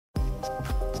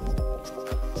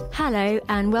Hello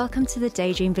and welcome to the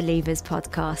Daydream Believers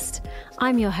podcast.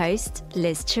 I'm your host,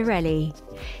 Liz Chirelli.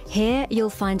 Here you'll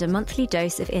find a monthly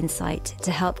dose of insight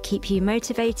to help keep you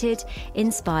motivated,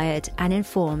 inspired and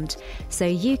informed so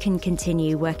you can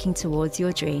continue working towards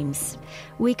your dreams.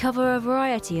 We cover a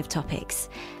variety of topics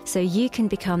so you can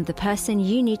become the person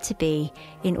you need to be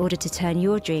in order to turn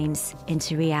your dreams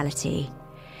into reality.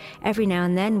 Every now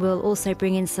and then we'll also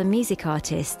bring in some music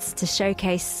artists to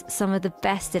showcase some of the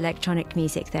best electronic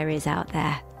music there is out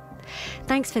there.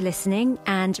 Thanks for listening,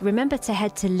 and remember to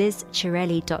head to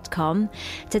lizchirelli.com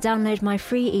to download my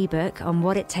free ebook on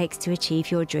what it takes to achieve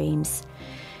your dreams.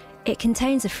 It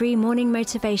contains a free morning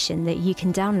motivation that you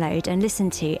can download and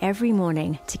listen to every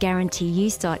morning to guarantee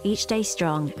you start each day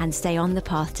strong and stay on the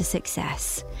path to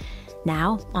success.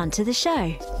 Now, on to the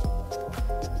show.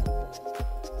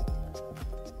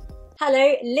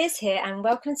 Hello, Liz here, and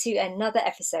welcome to another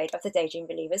episode of the Daydream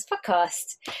Believers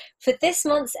podcast. For this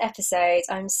month's episode,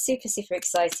 I'm super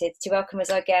excited to welcome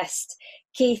as our guest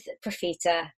Keith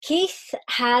Profita. Keith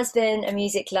has been a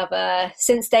music lover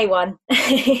since day one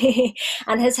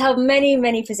and has held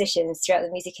many positions throughout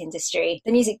the music industry.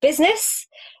 The music business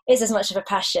is as much of a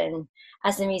passion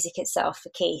as the music itself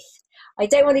for Keith. I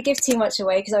don't want to give too much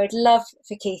away because I would love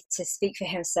for Keith to speak for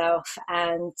himself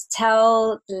and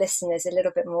tell the listeners a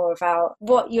little bit more about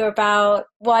what you're about,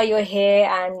 why you're here,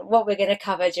 and what we're going to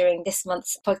cover during this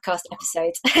month's podcast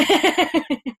episode.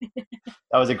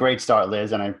 That was a great start,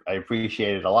 Liz, and I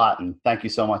appreciate it a lot. And thank you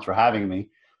so much for having me.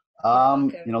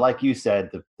 Like you said,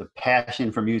 the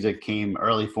passion for music came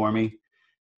early for me,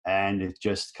 and it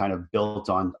just kind of built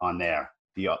on there.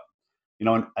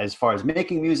 As far as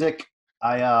making music,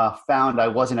 I found I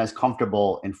wasn't as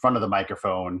comfortable in front of the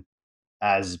microphone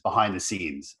as behind the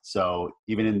scenes. So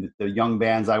even in the young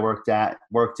bands I worked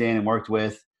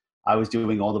with, I was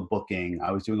doing all the booking,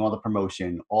 I was doing all the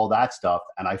promotion, all that stuff.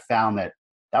 And I found that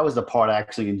was the part I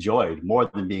actually enjoyed more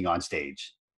than being on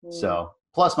stage. So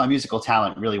plus my musical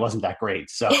talent really wasn't that great.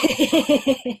 So,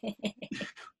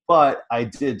 but I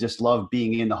did just love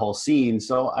being in the whole scene.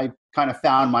 So I kind of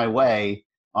found my way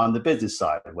on the business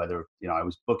side, whether, I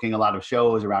was booking a lot of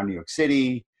shows around New York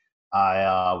City.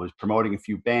 I was promoting a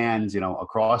few bands,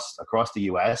 across the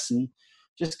US, and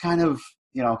just kind of,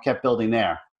 kept building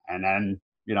there. And then,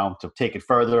 to take it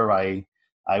further, I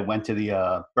went to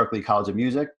the Berklee College of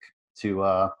Music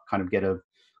to kind of get a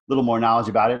little more knowledge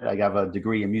about it. I got a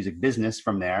degree in music business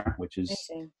from there, which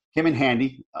came in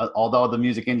handy. Although the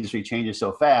music industry changes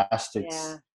so fast, it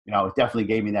definitely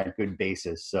gave me that good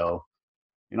basis. So,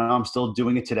 I'm still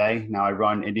doing it today. Now I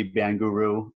run Indie Band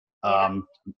Guru.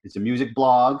 It's a music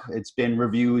blog. It's been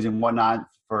reviews and whatnot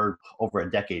for over a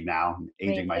decade now. I'm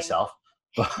aging myself.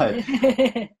 But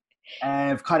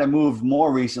I've kind of moved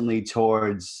more recently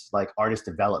towards like artist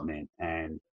development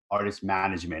and artist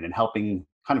management and helping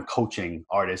kind of coaching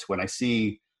artists when I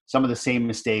see some of the same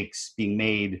mistakes being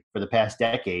made for the past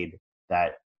decade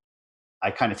that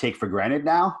I kind of take for granted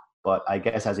now. But I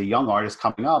guess as a young artist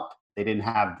coming up, they didn't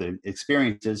have the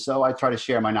experiences. So I try to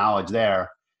share my knowledge there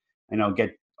and get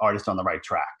artists on the right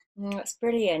track. That's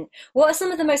brilliant. What are some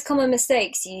of the most common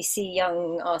mistakes you see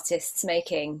young artists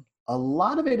making? A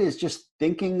lot of it is just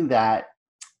thinking that,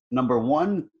 number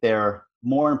one, they're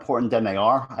more important than they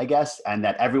are, I guess, and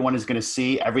that everyone is going to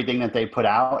see everything that they put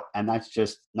out. And that's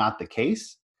just not the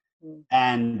case.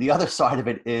 And the other side of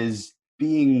it is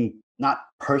being not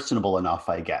personable enough,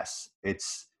 I guess.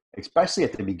 It's especially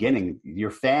at the beginning,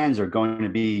 your fans are going to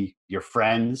be your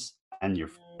friends and your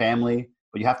family,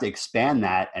 but you have to expand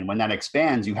that. And when that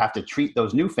expands, you have to treat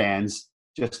those new fans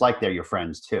just like they're your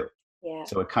friends too. Yeah.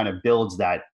 So it kind of builds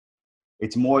that.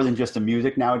 It's more than just the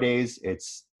music nowadays.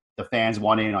 It's the fans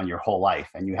want in on your whole life,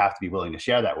 and you have to be willing to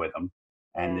share that with them.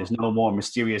 And there's no more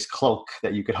mysterious cloak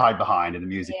that you could hide behind in the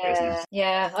music business.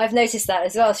 Yeah, I've noticed that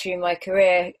as well through my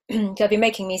career. I've been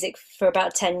making music for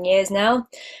about 10 years now.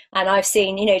 And I've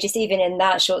seen, just even in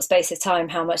that short space of time,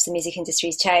 how much the music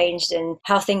industry's changed and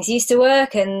how things used to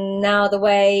work. And now the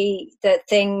way that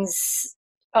things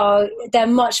are, they're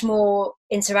much more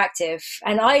interactive,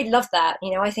 and I love that.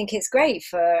 I think it's great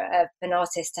for an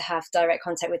artist to have direct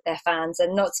contact with their fans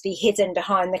and not to be hidden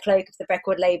behind the cloak of the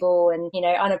record label and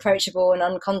unapproachable and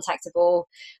uncontactable.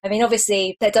 I mean,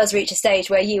 obviously there does reach a stage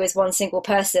where you as one single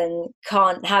person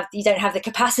don't have the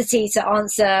capacity to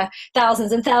answer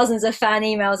thousands and thousands of fan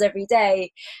emails every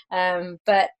day,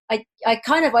 but I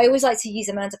always like to use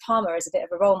Amanda Palmer as a bit of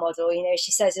a role model.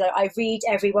 She says, I read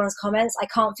everyone's comments. I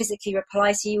can't physically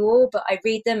reply to you all, but I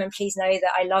read them, and please know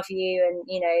that I love you,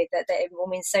 and that it will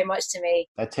mean so much to me.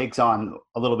 That takes on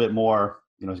a little bit more,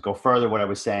 to go further what I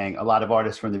was saying. A lot of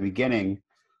artists from the beginning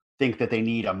think that they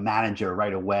need a manager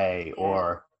right away,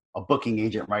 or a booking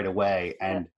agent right away.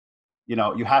 Yeah. And, you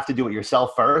know, you have to do it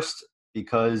yourself first,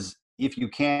 because if you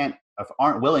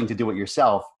aren't willing to do it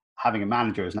yourself, having a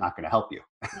manager is not going to help you.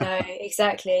 No,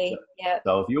 exactly. Yeah.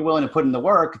 So if you're willing to put in the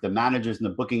work, the managers and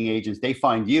the booking agents, they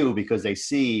find you because they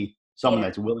see someone Yeah.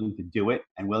 that's willing to do it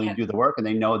and willing Yeah. to do the work, and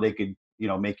they know they could, you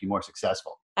know, make you more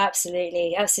successful.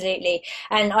 Absolutely, absolutely.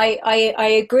 And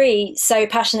I agree so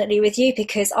passionately with you,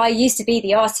 because I used to be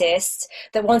the artist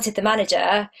that wanted the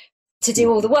manager to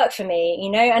do all the work for me, you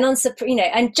know, and you know,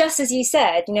 and just as you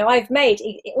said, you know, I've made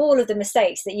all of the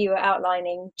mistakes that you were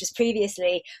outlining just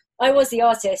previously. I was the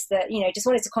artist that, you know, just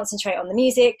wanted to concentrate on the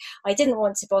music. I didn't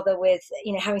want to bother with,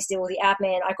 you know, having to do all the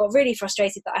admin. I got really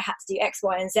frustrated that I had to do X,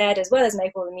 Y, and Z, as well as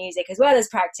make all the music, as well as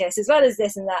practice, as well as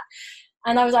this and that.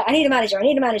 And I was like, I need a manager, I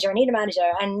need a manager, I need a manager.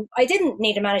 And I didn't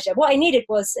need a manager. What I needed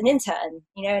was an intern,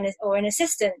 you know, or an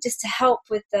assistant, just to help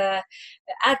with the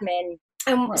admin.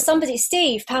 And Right. somebody,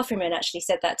 Steve Palfreyman, actually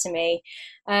said that to me.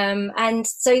 And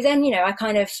so then, you know, I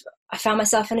found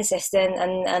myself an assistant,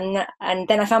 and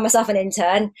then I found myself an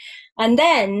intern. And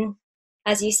then,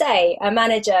 as you say, a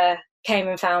manager came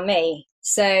and found me.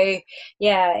 So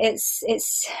yeah,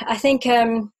 I think,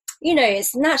 you know,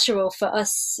 it's natural for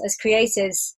us as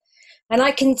creators. And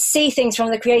I can see things from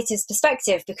the creator's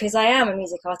perspective, because I am a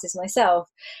music artist myself.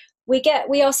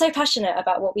 We are so passionate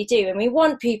about what we do, and we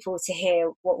want people to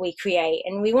hear what we create,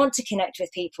 and we want to connect with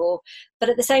people. But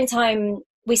at the same time,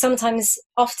 we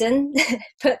often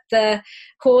put the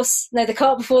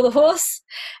cart before the horse,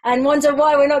 and wonder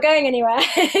why we're not going anywhere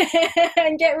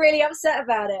and get really upset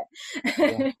about it.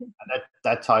 Yeah. And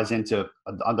that ties into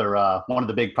another one of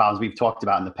the big problems we've talked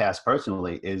about in the past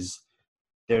personally is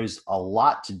there's a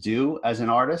lot to do as an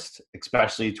artist,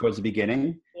 especially towards the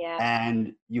beginning. Yeah.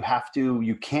 And you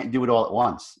can't do it all at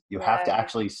once. You have to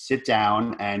actually sit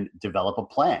down and develop a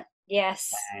plan.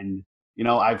 Yes. And, you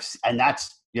know, and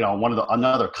that's, you know,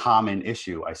 another common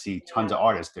issue. I see tons of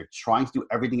artists, they're trying to do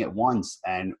everything at once.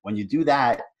 And when you do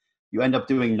that, you end up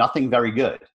doing nothing very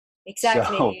good.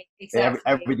 Exactly. So Exactly.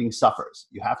 everything suffers.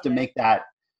 You have to make that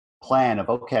plan of,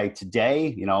 okay,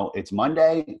 today, you know, it's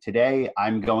Monday. Today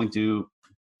I'm going to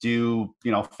do,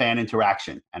 you know, fan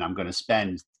interaction, and I'm going to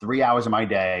spend 3 hours of my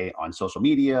day on social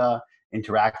media,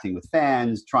 interacting with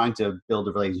fans, trying to build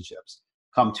relationships.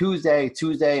 Come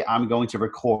Tuesday, I'm going to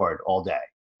record all day.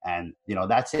 And, you know,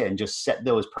 that's it. And just set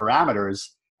those parameters,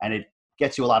 and it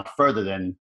gets you a lot further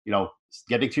than, you know,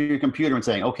 getting to your computer and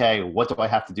saying, okay, what do I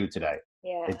have to do today?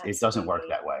 Yeah, it doesn't work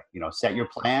that way. You know, set your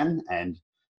plan, and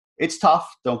it's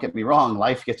tough. Don't get me wrong.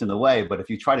 Life gets in the way. But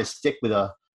if you try to stick with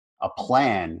a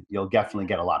plan, you'll definitely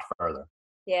get a lot further.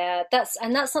 Yeah, that's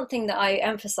something that I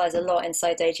emphasize a lot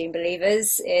inside Daydream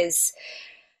Believers is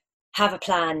have a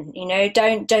plan. You know,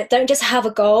 don't just have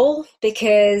a goal,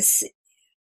 because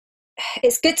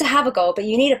it's good to have a goal, but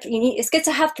it's good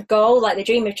to have the goal, like the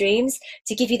dream of dreams,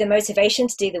 to give you the motivation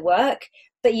to do the work.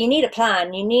 But you need a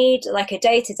plan. You need like a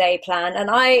day-to-day plan. And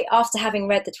after having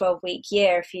read the 12-week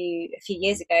year a few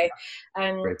years ago,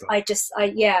 I just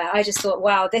thought,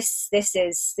 wow, this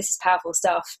is powerful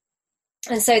stuff.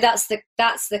 And so that's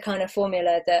the kind of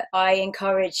formula that I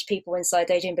encourage people inside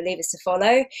Daydream Believers to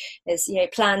follow. Is, you know,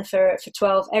 plan for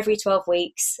every 12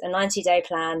 weeks, a 90-day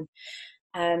plan.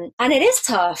 And it is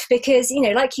tough because, you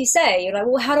know, like you say, you're like,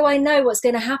 well, how do I know what's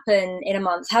going to happen in a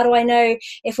month? How do I know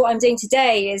if what I'm doing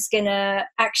today is going to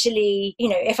actually, you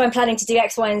know, if I'm planning to do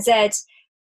X, Y, and Z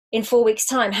in 4 weeks'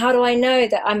 time, how do I know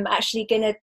that I'm actually going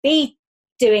to be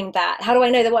doing that? How do I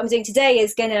know that what I'm doing today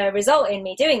is going to result in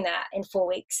me doing that in 4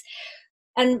 weeks?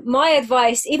 And my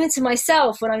advice, even to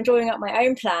myself when I'm drawing up my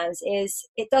own plans, is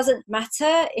it doesn't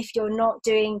matter if you're not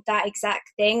doing that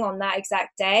exact thing on that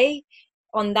exact day,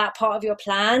 on that part of your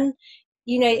plan.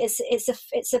 You know,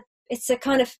 it's a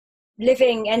kind of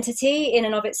living entity in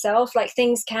and of itself. Like,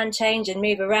 things can change and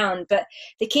move around, but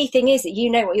the key thing is that you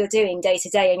know what you're doing day to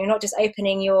day, and you're not just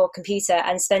opening your computer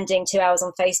and spending 2 hours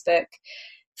on Facebook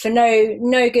for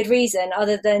no good reason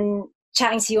other than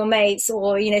chatting to your mates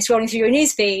or, you know, scrolling through your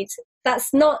news feeds.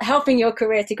 That's not helping your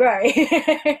career to grow.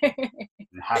 It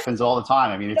happens all the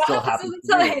time. I mean, it still happens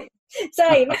all the time.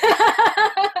 Same.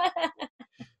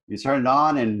 You turn it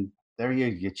on and there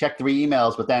you check 3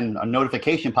 emails, but then a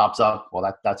notification pops up.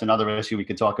 Well, that's another issue we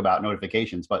could talk about,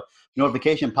 notifications. But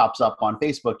notification pops up on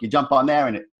Facebook. You jump on there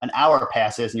and an hour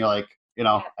passes and you're like, you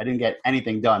know, I didn't get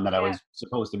anything done that I was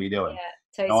supposed to be doing.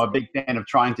 Totally. You know, I'm a big fan of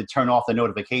trying to turn off the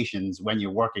notifications when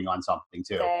you're working on something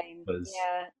too. Because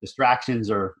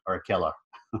distractions are a killer.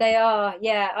 They are,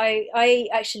 yeah. I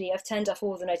actually, I've turned off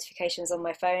all the notifications on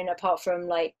my phone apart from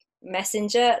like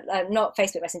Messenger, not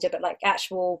Facebook Messenger, but like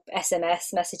actual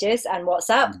SMS messages and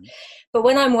WhatsApp. Mhm. But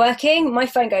when I'm working, my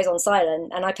phone goes on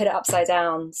silent and I put it upside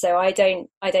down so I don't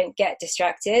get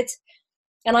distracted.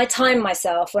 And I time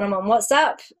myself when I'm on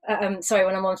WhatsApp.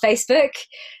 When I'm on Facebook,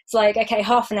 it's like, okay,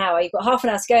 half an hour. You've got half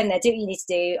an hour to go in there, do what you need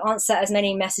to do, answer as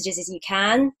many messages as you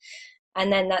can,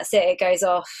 and then that's it. It goes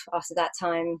off after that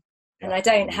time. And I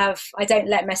don't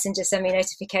let Messenger send me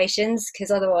notifications,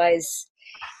 because otherwise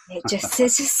it's just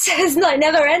it's like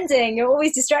never ending. You're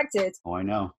always distracted. Oh, I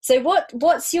know. So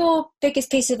what's your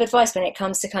biggest piece of advice when it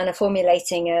comes to kind of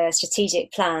formulating a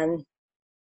strategic plan?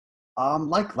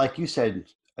 Like you said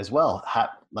as well,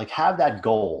 have that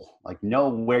goal, like know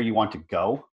where you want to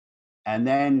go, and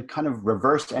then kind of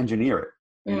reverse engineer it.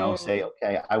 Say,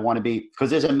 okay, I want to be,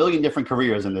 because there's a million different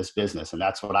careers in this business, and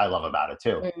that's what I love about it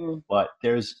too. But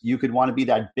you could want to be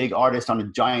that big artist on a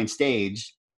giant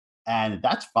stage, and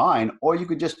that's fine. Or you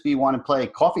could just want to play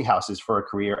coffee houses for a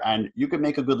career, and you could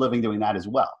make a good living doing that as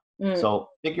well. So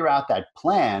figure out that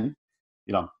plan,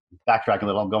 backtracking a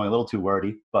little, I'm going a little too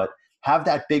wordy, but have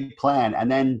that big plan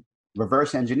and then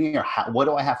reverse engineer. What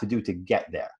do I have to do to get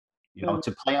there?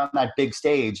 To play on that big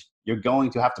stage, you're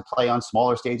going to have to play on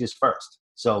smaller stages first.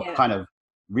 So kind of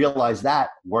realize that,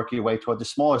 work your way toward the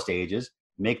smaller stages,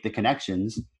 make the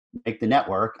connections, make the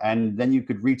network, and then you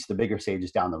could reach the bigger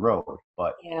stages down the road.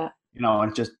 But,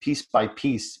 and just piece by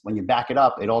piece, when you back it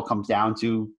up, it all comes down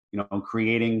to,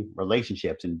 creating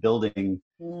relationships and building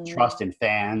trust in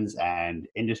fans and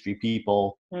industry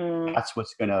people. That's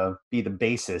what's going to be the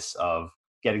basis of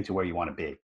getting to where you want to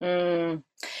be.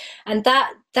 And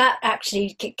that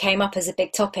actually came up as a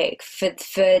big topic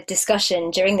for discussion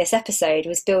during this episode,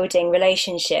 was building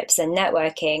relationships and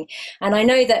networking. And I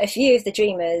know that a few of the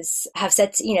dreamers have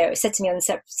said to me on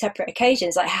separate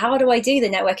occasions, like, how do I do the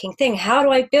networking thing? How do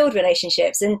I build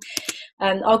relationships? And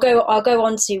I'll go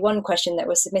on to one question that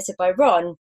was submitted by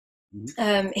Ron.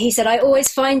 He said, I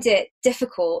always find it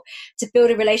difficult to build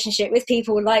a relationship with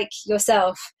people like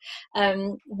yourself.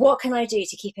 What can I do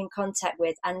to keep in contact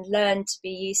with and learn to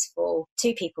be useful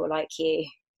to people like you?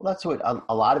 Well, that's what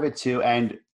a lot of it too.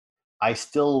 And I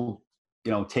still,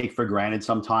 take for granted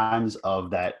sometimes of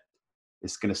that.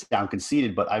 It's going to sound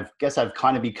conceited, but I guess I've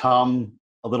kind of become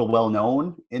a little well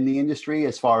known in the industry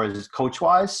as far as coach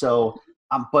wise. So,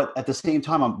 but at the same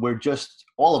time, we're just,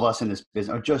 all of us in this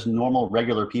business are just normal,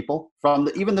 regular people. From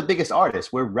even the biggest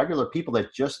artists, we're regular people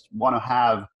that just want to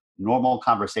have normal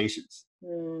conversations,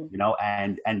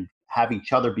 and have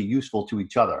each other be useful to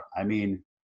each other. I mean,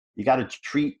 you got to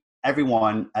treat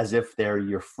everyone as if they're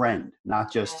your friend,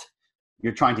 not just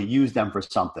you're trying to use them for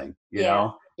something, you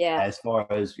know? Yeah. As far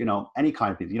as, any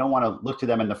kind of people, you don't want to look to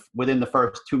them within the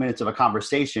first 2 minutes of a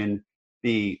conversation,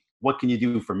 what can you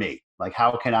do for me? Like,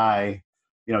 how can I,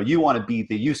 you want to be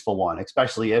the useful one,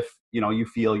 especially if, you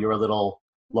feel you're a little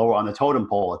lower on the totem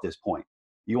pole at this point.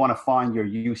 You want to find your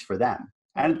use for them.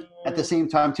 And at the same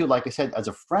time too, like I said, as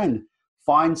a friend,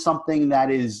 find something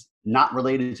that is not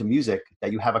related to music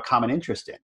that you have a common interest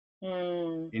in.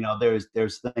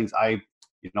 There's things I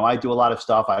do a lot of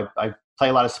stuff. I play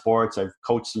a lot of sports. I've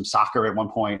coached some soccer at one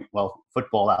point, well,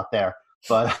 football out there,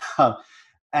 but,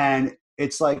 and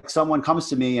it's like someone comes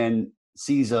to me and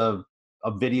sees a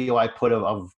video I put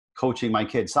of coaching my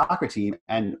kid's soccer team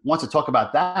and wants to talk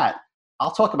about that.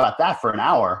 I'll talk about that for an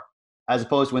hour, as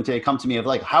opposed to when they come to me of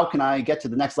like, how can I get to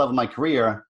the next level of my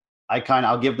career?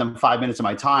 I'll give them 5 minutes of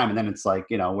my time. And then it's like,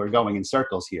 we're going in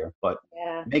circles here, but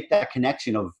make that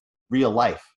connection of real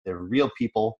life. They're real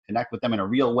people. Connect with them in a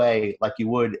real way, like you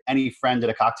would any friend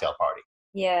at a cocktail party.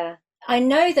 Yeah. I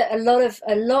know that a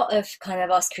lot of kind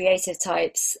of us creative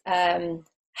types,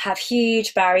 have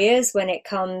huge barriers when it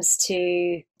comes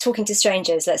to talking to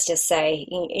strangers, let's just say.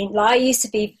 I used to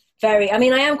be I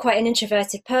am quite an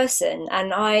introverted person,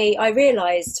 and I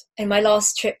realized in my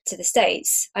last trip to the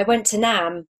States, I went to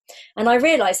NAMM, and I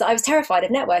realized that I was terrified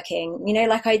of networking.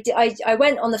 I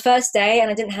went on the first day and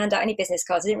I didn't hand out any business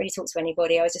cards. I didn't really talk to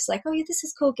anybody. I was just like, oh yeah, this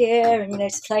is cool gear, and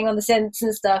just playing on the synths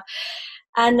and stuff.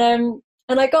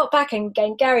 And I got back, and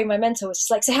Gary, my mentor, was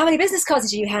just like, so how many business cards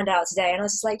did you hand out today? And I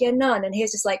was just like, yeah, none. And he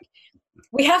was just like,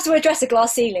 we have to address a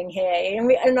glass ceiling here.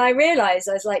 And I realized,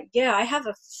 I was like, yeah, I have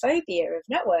a phobia of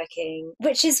networking,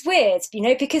 which is weird,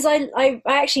 because I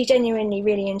actually genuinely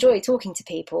really enjoy talking to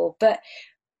people. But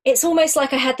it's almost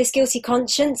like I had this guilty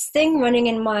conscience thing running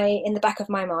in the back of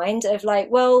my mind of like,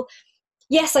 well,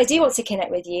 yes, I do want to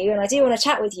connect with you and I do want to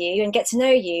chat with you and get to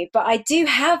know you, but I do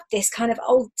have this kind of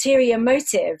ulterior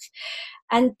motive.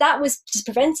 And that was just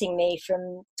preventing me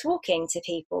from talking to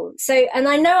people. So, and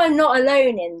I know I'm not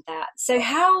alone in that. So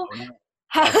how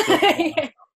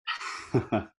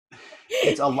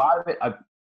It's a lot of it.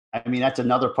 I mean, that's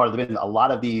another part of the business. A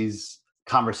lot of these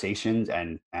conversations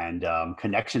and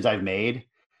connections I've made,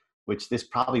 which this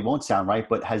probably won't sound right,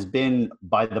 but has been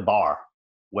by the bar,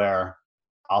 where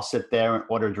I'll sit there and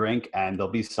order a drink, and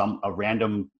there'll be a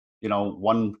random,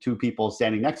 one, two people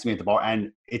standing next to me at the bar,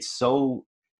 and it's so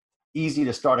easy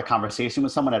to start a conversation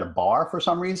with someone at a bar for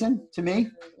some reason, to me.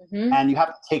 Mm-hmm. And you have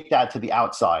to take that to the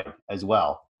outside as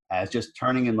well, as just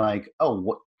turning in like, oh,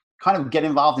 what kind of get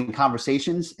involved in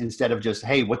conversations instead of just,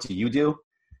 hey, what do you do?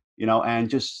 And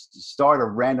just start a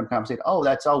random conversation. Oh,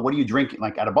 what are you drinking?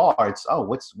 Like at a bar, it's, oh,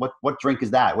 what drink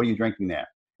is that? What are you drinking there?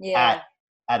 Yeah.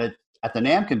 At the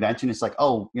NAMM convention, it's like,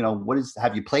 oh,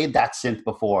 have you played that synth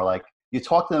before? Like, you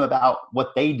talk to them about what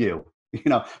they do.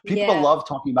 People love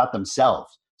talking about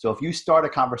themselves. So if you start a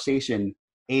conversation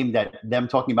aimed at them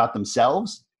talking about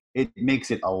themselves, it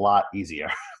makes it a lot easier.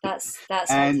 That's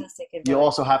and fantastic advice. You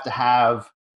also have to have,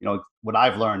 what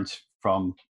I've learned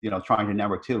from, trying to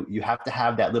network too, you have to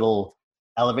have that little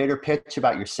elevator pitch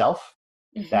about yourself,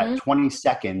 that 20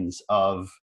 seconds of,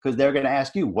 because they're going to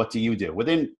ask you, what do you do?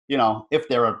 Within, if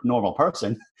they're a normal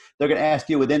person, they're going to ask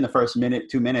you within the first minute,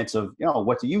 2 minutes of,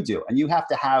 what do you do? And you have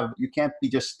to you can't be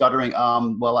just stuttering,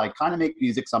 well, I kind of make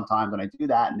music sometimes and I do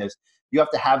that. And you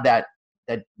have to have that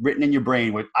written in your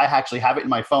brain, which I actually have it in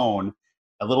my phone,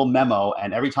 a little memo.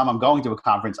 And every time I'm going to a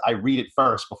conference, I read it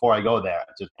first before I go there.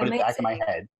 Just put it back in my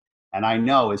head. And I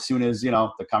know as soon as,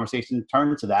 the conversation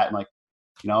turns to that, I'm like,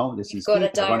 this is got a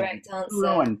direct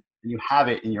answer. And you have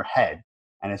it in your head.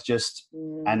 And it's just,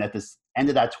 and at this end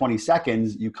of that 20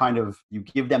 seconds, you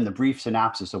give them the brief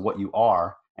synopsis of what you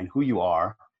are and who you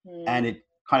are. And it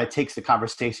kind of takes the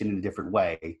conversation in a different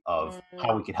way of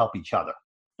how we can help each other.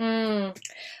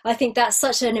 I think that's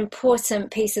such an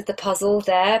important piece of the puzzle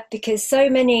there, because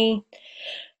a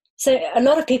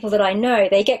lot of people that I know,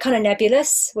 they get kind of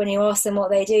nebulous when you ask them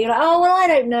what they do. You're like, oh, well, I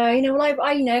don't know. Well,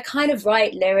 I kind of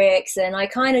write lyrics and I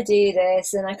kind of do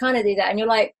this and I kind of do that. And you're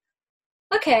like,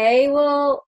 okay,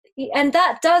 well, and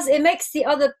it makes the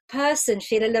other person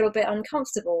feel a little bit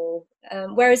uncomfortable.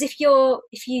 Whereas if you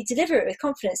deliver it with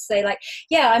confidence, say like,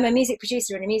 yeah, I'm a music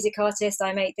producer and a music artist,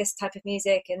 I make this type of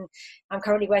music and I'm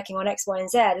currently working on X, Y, and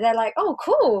Z. They're like, oh,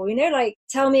 cool. Like,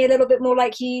 tell me a little bit more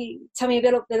tell me a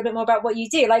little bit more about what you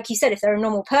do. Like you said, if they're a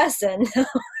normal person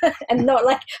and not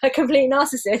like a complete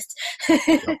narcissist,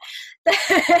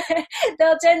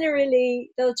 they'll generally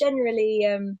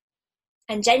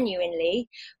and genuinely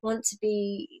want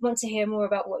to hear more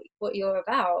about what you're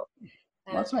about.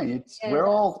 That's right. We're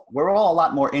all a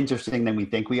lot more interesting than we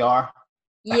think we are.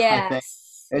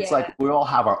 Yes. It's like we all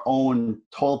have our own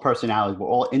total personalities. We're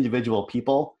all individual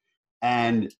people,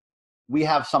 and we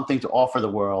have something to offer the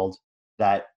world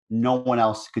that no one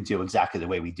else could do exactly the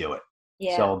way we do it.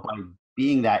 Yeah. So by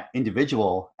being that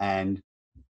individual and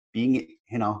being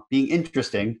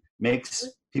interesting makes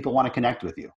people want to connect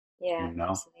with you. Yeah,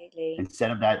 absolutely.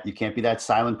 Instead of that, you can't be that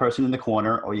silent person in the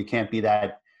corner, or you can't be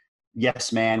that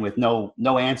yes man with no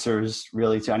answers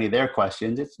really to any of their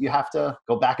questions. You have to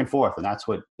go back and forth, and that's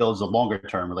what builds the longer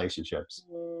term relationships.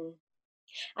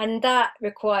 And that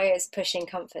requires pushing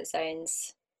comfort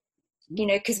zones,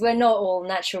 because we're not all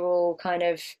natural kind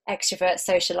of extrovert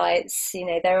socialites.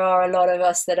 There are a lot of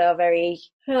us that are very,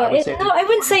 I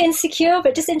wouldn't say insecure,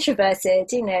 but just introverted,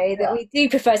 that we do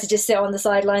prefer to just sit on the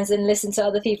sidelines and listen to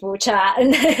other people chat.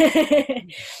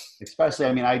 Especially,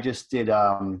 I just did,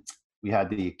 we had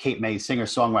the Cape May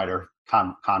singer-songwriter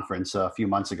conference a few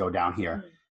months ago down here.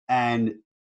 And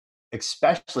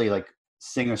especially like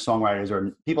singer-songwriters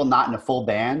or people not in a full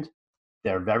band,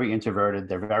 they're very introverted.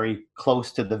 They're very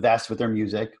close to the vest with their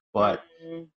music, but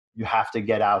you have to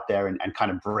get out there and kind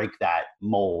of break that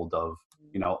mold of,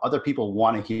 other people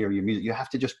want to hear your music. You have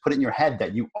to just put it in your head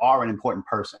that you are an important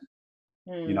person,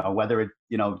 whether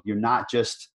you're not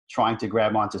just trying to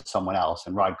grab onto someone else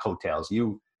and ride coattails.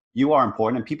 You are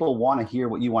important, and people want to hear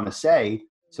what you want to say.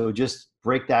 So just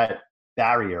break that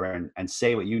barrier and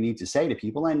say what you need to say to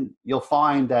people. And you'll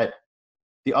find that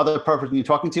the other person you're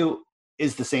talking to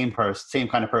is the same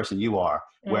kind of person you are,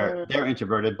 where they're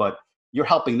introverted, but you're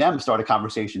helping them start a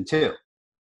conversation too.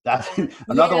 That's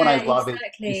another one I love.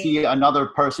 Exactly. You see another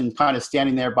person kind of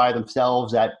standing there by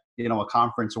themselves at, a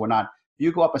conference or whatnot.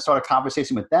 You go up and start a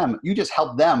conversation with them. You just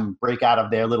help them break out of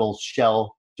their little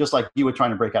shell, just like you were trying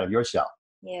to break out of your shell.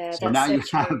 Yeah. So now you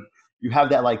have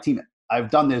that like team. I've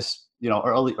done this,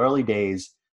 early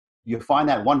days. You find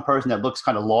that one person that looks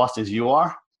kind of lost as you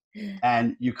are,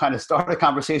 and you kind of start a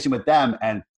conversation with them,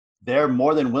 and they're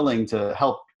more than willing to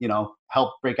help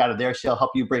break out of their shell, help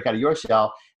you break out of your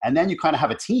shell. And then you kind of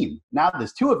have a team. Now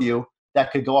there's two of you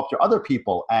that could go up to other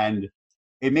people, and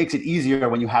it makes it easier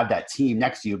when you have that team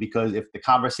next to you, because if the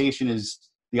conversation is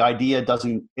the idea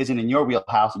isn't in your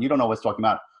wheelhouse and you don't know what's talking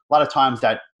about, a lot of times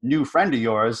that new friend of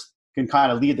yours can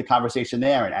kind of lead the conversation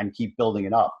there and keep building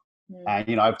it up.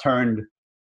 And, I've turned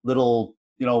little,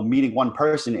 meeting one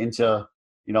person into,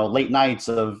 late nights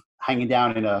of hanging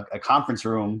down in a conference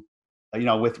room,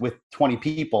 with 20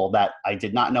 people that I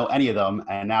did not know any of them.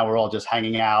 And now we're all just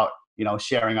hanging out,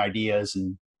 sharing ideas,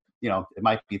 and, it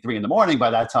might be 3 a.m. by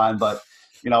that time, but,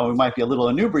 we might be a little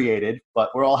inebriated, but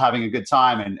we're all having a good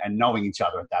time and knowing each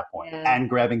other at that point. Yeah. And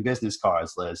grabbing business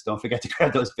cards, Liz. Don't forget to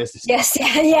grab those business cards.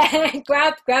 Yes,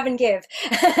 grab and give.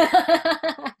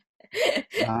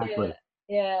 Exactly.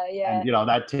 Yeah. And,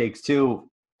 that takes two.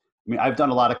 I mean, I've done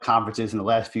a lot of conferences in the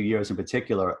last few years in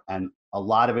particular, and a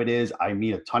lot of it is I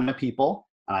meet a ton of people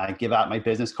and I give out my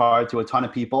business card to a ton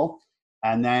of people.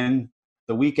 And then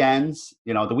the weekends,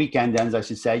 the weekend ends, I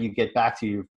should say, you get back to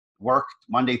your work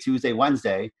Monday, Tuesday,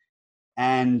 Wednesday.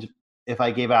 And if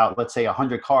I gave out, let's say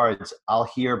 100 cards, I'll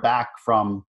hear back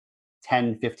from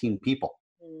 10, 15 people.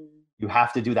 You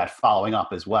have to do that following up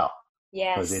as well.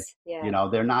 Yes. Because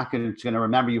they're not going to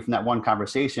remember you from that one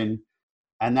conversation.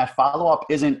 And that follow-up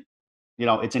isn't,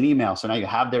 it's an email. So now you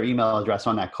have their email address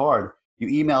on that card. You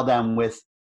email them with,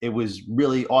 it was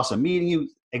really awesome meeting you.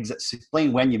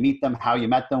 Explain when you meet them, how you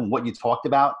met them, what you talked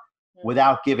about,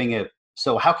 without giving it.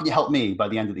 So how can you help me by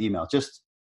the end of the email? Just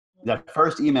that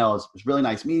first email is really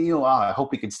nice meeting you. Oh, I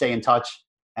hope we could stay in touch,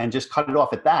 and just cut it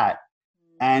off at that.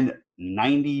 And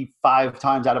 95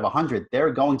 times out of 100,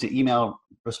 they're going to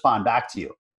respond back to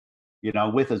you,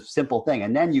 with a simple thing.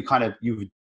 And then you kind of, you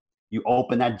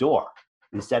open that door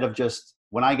instead of just,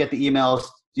 when I get the emails,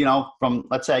 from,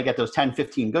 let's say I get those 10,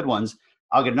 15 good ones,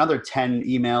 I'll get another 10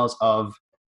 emails of,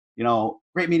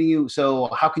 great meeting you. So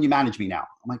how can you manage me now?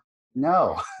 I'm like,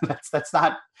 no, that's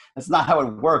not how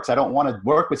it works. I don't want to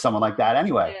work with someone like that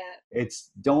anyway. Yeah. It's,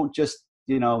 don't just,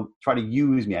 try to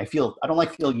use me. I don't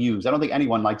like feeling used. I don't think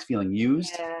anyone likes feeling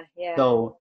used. Yeah.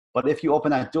 So, but if you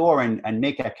open that door and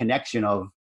make that connection of,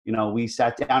 we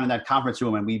sat down in that conference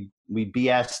room and we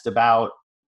BS'd about,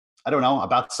 I don't know,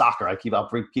 about soccer. I keep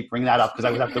bringing that up because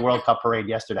I was at the World Cup parade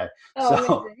yesterday.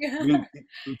 So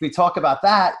if we talk about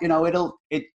that,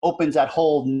 it opens that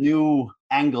whole new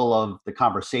angle of the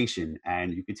conversation,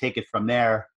 and you can take it from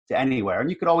there to anywhere. And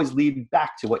you could always lead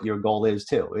back to what your goal is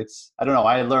too. It's, I don't know,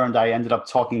 I ended up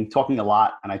talking a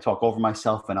lot, and I talk over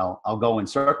myself, and I'll go in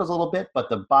circles a little bit. But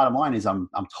the bottom line is I'm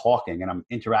talking and I'm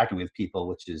interacting with people,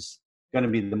 which is going to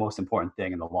be the most important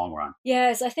thing in the long run.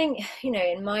 Yes, I think,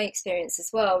 in my experience as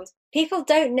well, people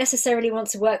don't necessarily want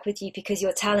to work with you because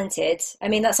you're talented. I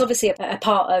mean, that's obviously a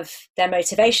part of their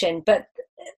motivation, but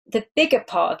the bigger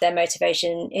part of their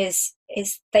motivation is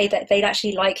they'd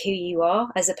actually like who you are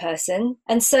as a person.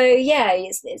 And so,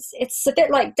 it's a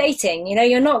bit like dating,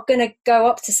 you're not going to go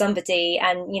up to somebody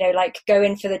and, go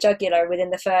in for the jugular within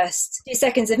the first few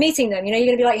seconds of meeting them. You're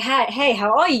going to be like, hey,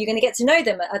 how are you? You're going to get to know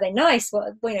them. Are they nice?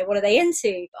 What are they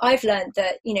into? I've learned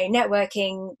that,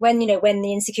 networking, when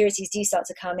the insecurities do start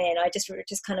to come in, I just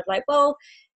kind of like, well,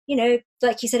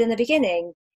 like you said in the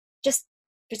beginning, just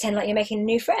pretend like you're making a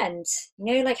new friend,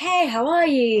 like, hey, how are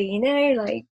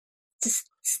you? Just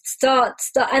start.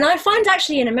 And I find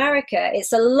actually in America,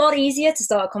 it's a lot easier to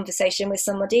start a conversation with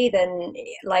somebody than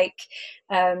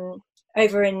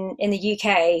over in the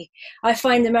UK. I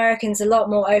find Americans a lot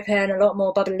more open, a lot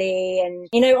more bubbly. And,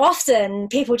 often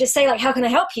people just say like, how can I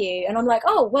help you? And I'm like,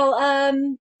 oh, well,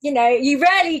 you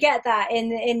rarely get that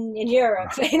in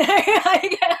Europe,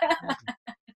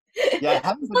 Yeah, I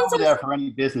haven't been over there for any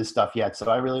business stuff yet, so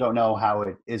I really don't know how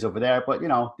it is over there. But,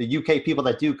 the UK people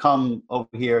that do come over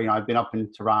here, I've been up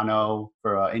in Toronto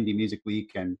for Indie Music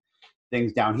Week and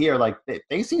things down here. Like,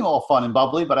 they seem all fun and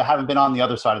bubbly, but I haven't been on the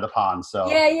other side of the pond. So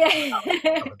yeah.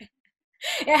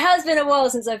 It has been a while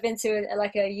since I've been to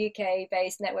a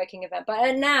UK-based networking event. But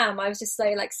at NAMM, I was just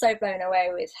so blown away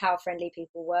with how friendly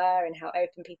people were and how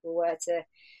open people were to,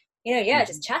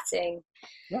 just chatting.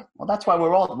 Yeah, well, that's why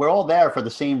we're all there for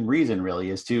the same reason, really,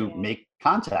 is to make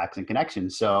contacts and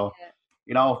connections. So,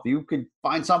 if you could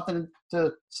find something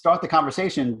to start the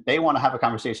conversation, they want to have a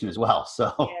conversation as well.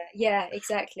 So yeah,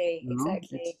 exactly.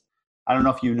 I don't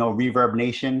know if you know Reverb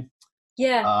Nation.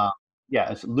 Yeah.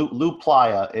 It's Lou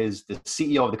Playa is the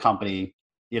CEO of the company.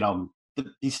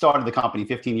 He started the company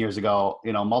 15 years ago.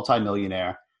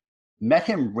 Multimillionaire. Met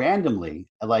him randomly,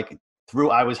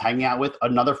 I was hanging out with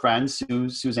another friend,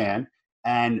 Suzanne,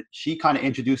 and she kind of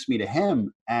introduced me to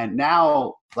him. And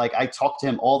now, I talk to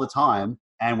him all the time,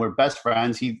 and we're best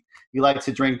friends. He likes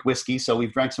to drink whiskey, so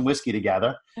we've drank some whiskey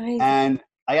together. Amazing. And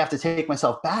I have to take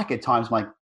myself back at times. I'm like,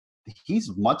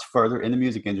 he's much further in the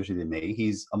music industry than me.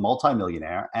 He's a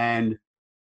multimillionaire, and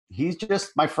he's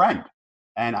just my friend.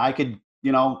 And I could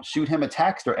shoot him a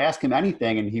text or ask him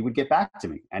anything and he would get back to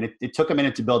me. And it took a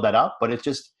minute to build that up, but it's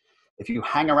just, if you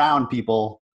hang around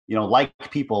people, like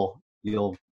people,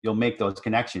 you'll make those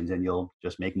connections and you'll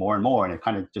just make more and more. And it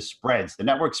kind of just spreads. The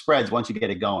network spreads once you get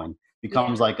it going,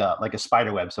 becomes like a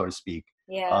spider web, so to speak.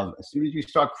 Yeah. As soon as you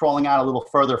start crawling out a little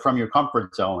further from your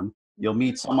comfort zone, you'll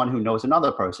meet someone who knows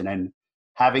another person. And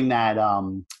having that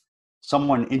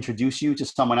someone introduce you to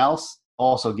someone else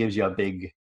also gives you a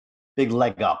big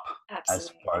leg up. Absolutely.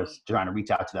 As far as trying to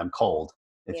reach out to them cold.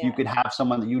 If you could have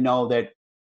someone that that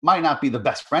might not be the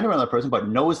best friend of another person, but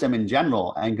knows them in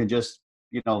general and can just,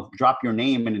 drop your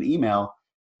name in an email,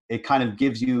 it kind of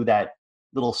gives you that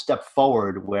little step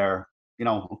forward where,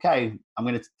 okay,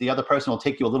 the other person will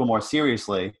take you a little more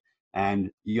seriously,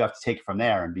 and you have to take it from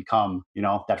there and become,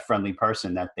 that friendly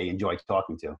person that they enjoy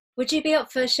talking to. Would you be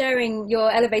up for sharing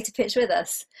your elevator pitch with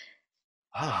us?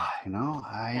 I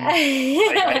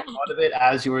thought of it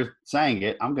as you were saying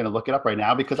it. I'm going to look it up right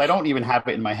now because I don't even have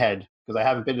it in my head because I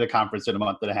haven't been to a conference in a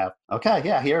month and a half. Okay,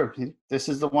 yeah, here. This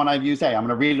is the one I've used. Hey, I'm going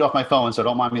to read it off my phone, so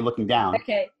don't mind me looking down.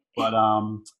 Okay. But,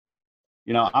 I'm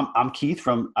Keith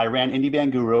I ran Indie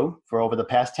Band Guru for over the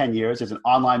past 10 years. It's an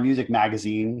online music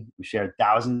magazine. We shared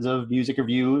thousands of music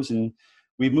reviews, and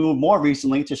we've moved more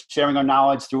recently to sharing our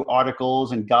knowledge through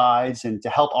articles and guides and to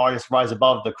help artists rise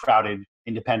above the crowded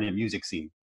independent music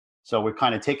scene. So we're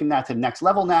kind of taking that to the next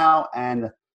level now. And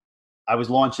I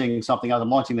was launching something else. I'm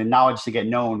launching the Knowledge to Get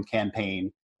Known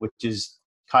campaign, which is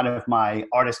kind of my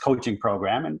artist coaching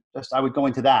program. And I would go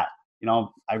into that.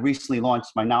 I recently launched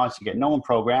my Knowledge to Get Known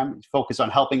program. It's focused on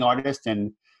helping artists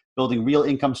and building real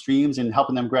income streams and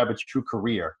helping them grab a true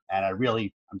career. And I've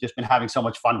just been having so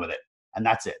much fun with it. And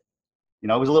that's it. It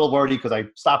was a little wordy because I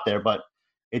stopped there, but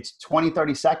it's 20,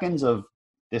 30 seconds of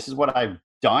this is what I've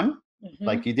done. Mm-hmm.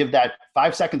 Like you did that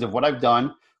 5 seconds of what I've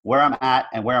done, where I'm at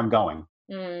and where I'm going.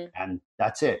 And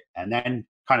that's it. And then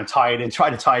kind of try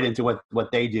to tie it into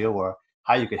what they do or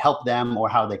how you could help them or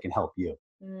how they can help you.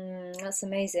 That's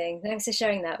amazing. Thanks for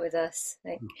sharing that with us.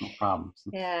 No problem.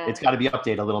 Yeah. It's got to be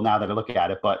updated a little now that I look at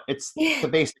it, but the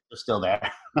basics are still there.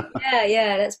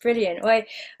 Yeah, that's brilliant. Well,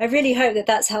 I really hope that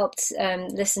that's helped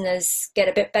listeners get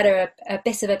a bit of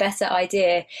a better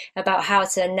idea about how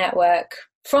to network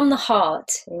from the heart,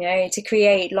 to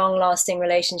create long-lasting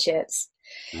relationships.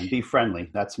 And be friendly.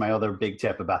 That's my other big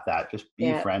tip about that. Just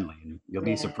be friendly and you'll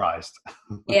be surprised.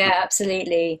 Yeah,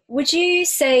 absolutely. Would you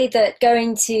say that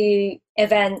going to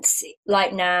events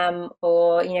like NAMM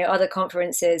or, other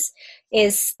conferences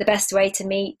is the best way to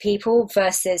meet people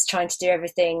versus trying to do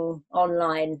everything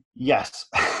online? Yes.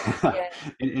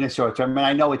 In a short term.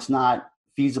 I know it's not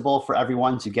feasible for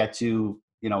everyone to get to,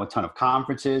 a ton of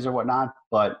conferences or whatnot,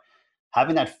 but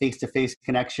having that face-to-face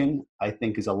connection, I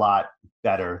think, is a lot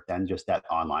better than just that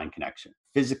online connection.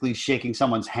 Physically shaking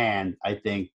someone's hand, I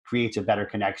think, creates a better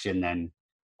connection than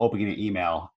opening an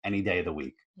email any day of the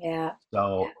week. Yeah.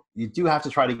 So you do have to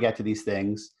try to get to these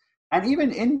things. And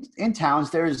even in towns,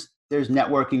 there's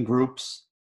networking groups.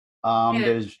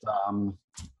 There's, I'm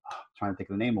trying to think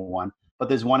of the name of one. But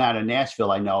there's one out of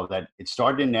Nashville. I know that it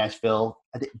started in Nashville.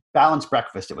 I think Balanced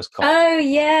Breakfast, it was called. Oh,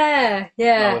 yeah.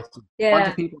 So a bunch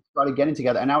of people started getting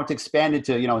together. And now it's expanded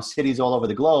to, cities all over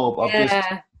the globe.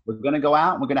 We're going to go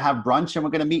out, we're going to have brunch, and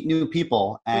we're going to meet new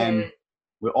people. And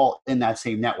we're all in that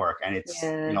same network. And it's,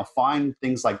 find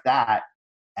things like that.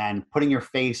 And putting your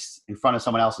face in front of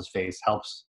someone else's face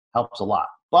helps a lot.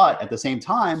 But at the same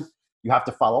time, you have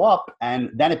to follow up. And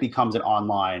then it becomes an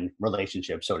online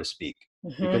relationship, so to speak.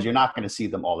 Because you're not going to see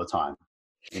them all the time.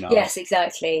 Yes,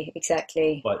 exactly.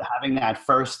 But having that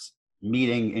first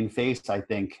meeting in face, I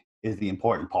think, is the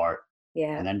important part.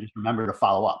 Yeah. And then just remember to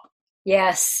follow up.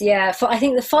 Yes, yeah. I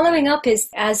think the following up is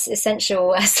as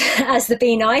essential as the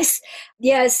be nice.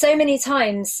 Yeah, so many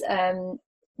times,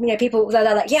 people, they're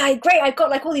like, yeah, great, I've got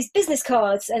like all these business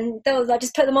cards, and they'll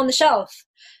just put them on the shelf.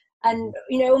 And,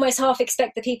 almost half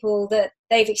expect the people that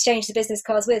they've exchanged the business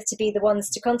cards with to be the ones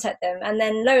to contact them. And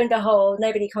then lo and behold,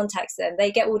 nobody contacts them.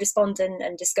 They get all despondent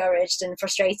and discouraged and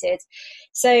frustrated.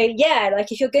 So yeah,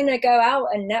 like if you're going to go out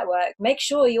and network, make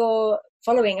sure you're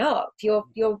following up. You're.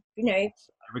 I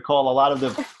recall a lot of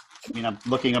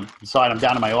looking aside, I'm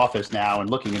down in my office now and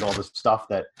looking at all the stuff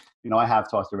that, I have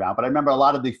tossed around. But I remember a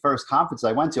lot of the first conferences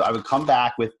I went to, I would come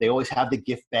back they always have the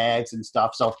gift bags and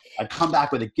stuff. So I'd come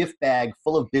back with a gift bag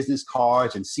full of business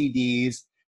cards and CDs,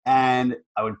 and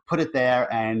I would put it there,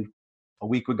 and a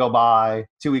week would go by,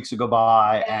 2 weeks would go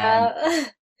by.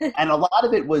 And a lot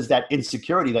of it was that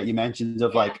insecurity that you mentioned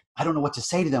of like, I don't know what to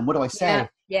say to them. What do I say?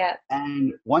 Yeah.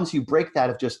 And once you break that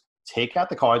of just take out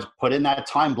the cards, put in that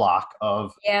time block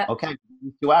of, okay,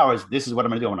 2 hours, this is what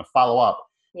I'm going to do. I'm going to follow up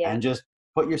and just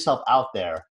put yourself out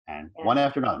there, and one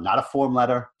after another, not a form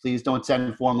letter. Please don't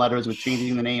send form letters with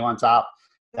changing the name on top.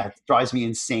 That drives me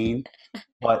insane.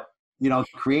 But,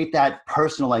 create that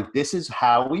personal, like, this is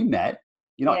how we met,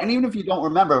 and even if you don't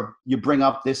remember, you bring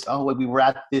up this, we were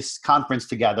at this conference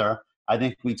together. I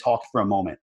think we talked for a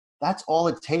moment. That's all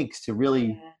it takes to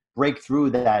really break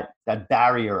through that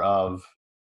barrier of,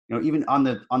 even on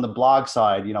the blog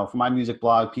side, for my music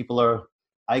blog,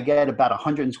 I get about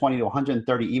 120 to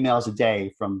 130 emails a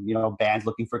day from, bands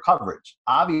looking for coverage.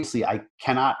 Obviously, I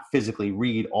cannot physically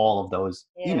read all of those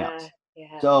emails.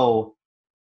 Yeah. So,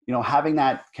 having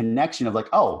that connection of like,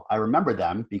 oh, I remember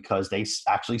them because they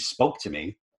actually spoke to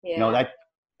me, that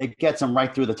it gets them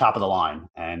right through the top of the line.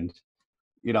 And,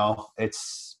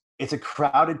 it's a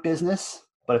crowded business,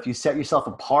 but if you set yourself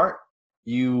apart,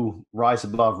 you rise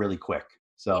above really quick.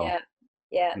 So,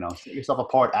 set yourself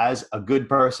apart as a good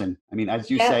person. I mean,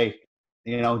 as you say,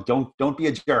 don't be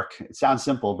a jerk. It sounds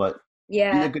simple, but be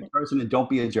a good person and don't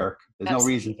be a jerk. There's no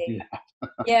reason to do that.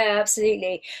 Yeah,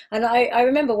 absolutely. And I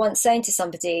remember once saying to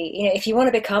somebody, if you want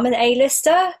to become an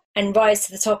A-lister and rise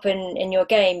to the top in your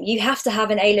game, you have to have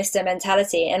an A-lister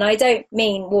mentality. And I don't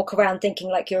mean walk around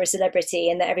thinking like you're a celebrity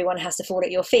and that everyone has to fall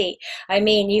at your feet. I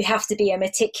mean, you have to be a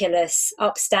meticulous,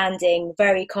 upstanding,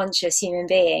 very conscious human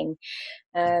being,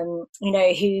 who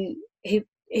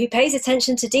pays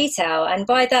attention to detail. And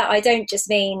by that, I don't just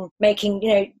mean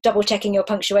double checking your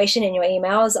punctuation in your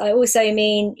emails. I also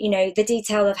mean, the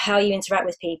detail of how you interact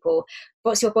with people.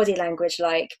 What's your body language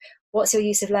like? What's your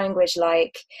use of language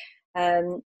like?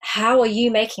 How are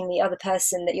you making the other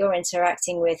person that you're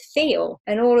interacting with feel?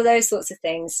 And all of those sorts of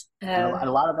things. And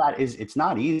a lot of that it's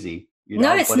not easy.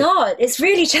 No, it's not. It's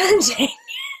really challenging.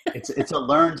 It's a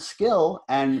learned skill,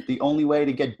 and the only way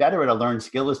to get better at a learned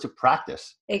skill is to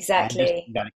practice. Exactly.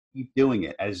 You got to keep doing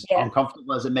it. As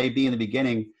uncomfortable as it may be in the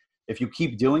beginning, if you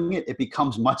keep doing it, it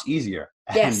becomes much easier.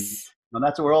 Yes. And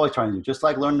that's what we're always trying to do. Just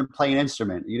like learning to play an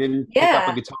instrument. You didn't pick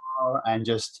up a guitar and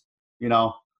just,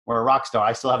 we're a rock star.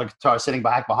 I still have a guitar sitting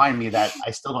back behind me that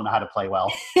I still don't know how to play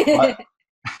well. But,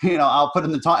 I'll put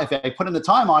in the time. If I put in the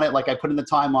time on it, like I put in the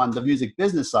time on the music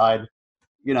business side,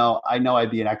 I know I'd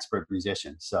be an expert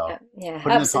musician. So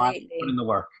put in the time, put in the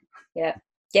work. Yeah.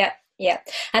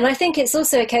 And I think it's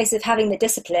also a case of having the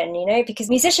discipline, because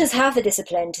musicians have the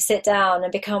discipline to sit down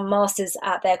and become masters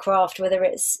at their craft, whether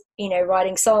it's,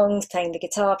 writing songs, playing the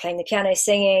guitar, playing the piano,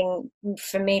 singing,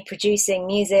 for me, producing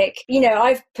music.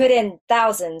 I've put in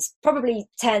thousands, probably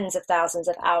tens of thousands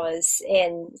of hours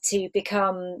in to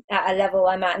become at a level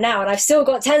I'm at now. And I've still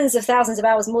got tens of thousands of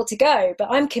hours more to go, but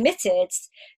I'm committed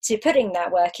to putting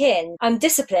that work in. I'm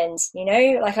disciplined,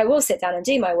 like I will sit down and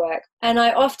do my work. And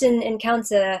I often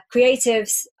encounter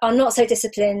creatives are not so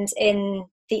disciplined in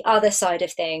the other side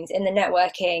of things, in the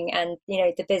networking and,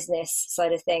 the business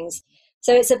side of things.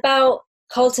 So it's about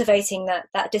cultivating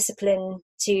that discipline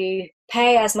to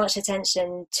pay as much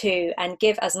attention to and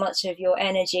give as much of your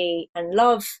energy and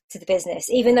love to the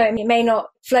business, even though it may not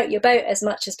float your boat as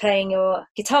much as playing your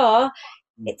guitar.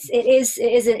 It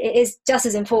is just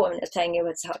as important as playing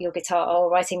your guitar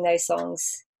or writing those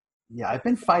songs. Yeah, I've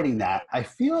been fighting that. I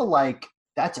feel like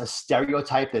that's a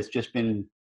stereotype that's just been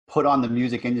put on the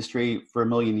music industry for a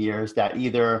million years, that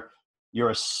either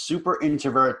you're a super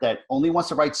introvert that only wants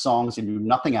to write songs and do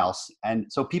nothing else. And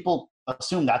so people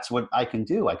assume that's what I can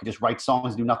do. I could just write songs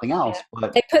and do nothing else. Yeah.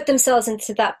 But they put themselves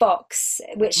into that box,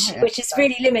 which is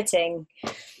really limiting.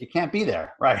 You can't be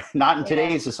there, right? Not in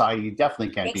today's society. You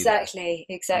definitely can't be there. Exactly.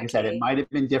 Like I said, it might have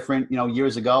been different,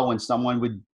 years ago when someone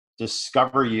would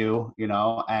discover you,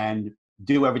 and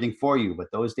do everything for you. But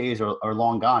those days are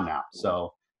long gone now.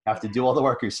 So you have to do all the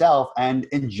work yourself and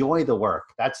enjoy the work.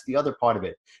 That's the other part of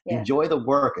it. Yeah. Enjoy the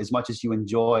work as much as you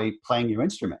enjoy playing your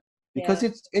instrument, because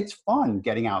it's fun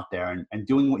getting out there and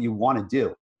doing what you want to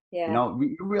do. Yeah.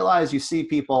 You realize, you see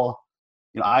people,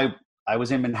 I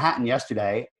was in Manhattan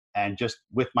yesterday and just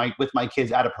with my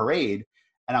kids at a parade,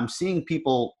 and I'm seeing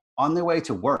people on their way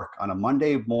to work on a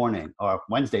Monday morning, or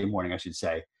Wednesday morning, I should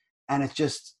say. And it's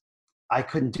just, I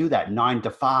couldn't do that 9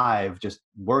 to 5, just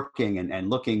working and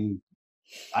looking,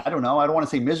 I don't know, I don't want to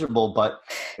say miserable, but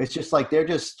it's just like they're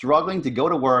just struggling to go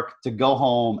to work, to go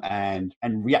home and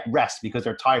rest because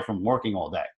they're tired from working all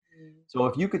day. So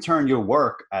if you could turn your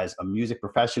work as a music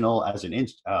professional, as an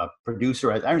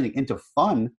producer, as everything into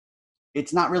fun,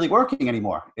 it's not really working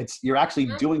anymore. You're actually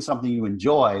doing something you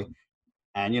enjoy.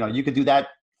 And, you could do that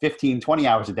 15, 20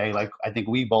 hours a day, like I think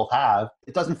we both have.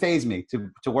 It doesn't faze me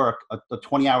to work a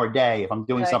 20-hour day if I'm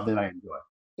doing something I enjoy.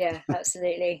 Yeah,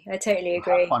 absolutely. I totally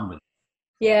agree. Have fun with it.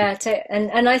 Yeah,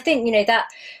 and I think,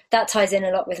 that ties in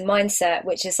a lot with mindset,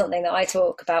 which is something that I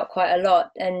talk about quite a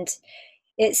lot. And,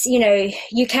 It's,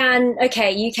 you can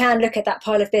look at that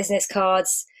pile of business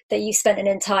cards that you spent an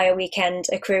entire weekend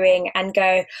accruing and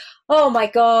go, oh my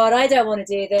God, I don't want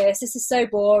to do this. This is so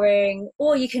boring.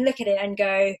 Or you can look at it and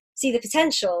go, see the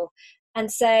potential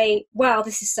and say, wow,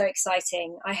 this is so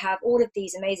exciting. I have all of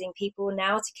these amazing people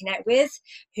now to connect with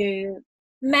who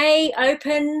may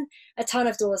open a ton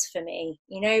of doors for me,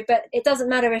 but it doesn't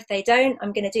matter if they don't.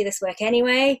 I'm going to do this work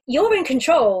anyway. You're in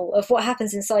control of what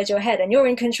happens inside your head, and you're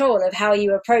in control of how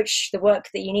you approach the work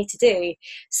that you need to do.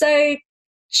 So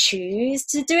choose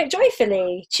to do it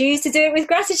joyfully, choose to do it with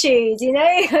gratitude,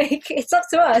 like, it's up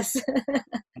to us.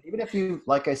 Even if you,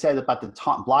 like I said about the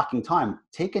blocking time,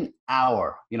 take an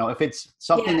hour. If it's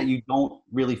something that you don't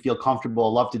really feel comfortable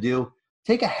or love to do,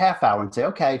 take a half hour and say,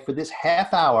 okay, for this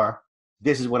half hour,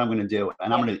 this is what I'm going to do.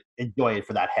 And I'm going to enjoy it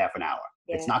for that half an hour.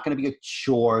 Yeah. It's not going to be a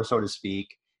chore, so to speak.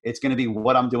 It's going to be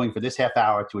what I'm doing for this half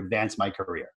hour to advance my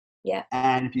career. Yeah.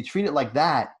 And if you treat it like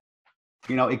that,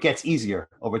 it gets easier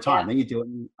over time. Then you do it.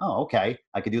 And, oh, okay,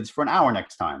 I could do this for an hour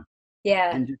next time.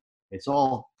 Yeah. And it's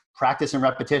all practice and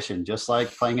repetition, just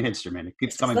like playing an instrument. It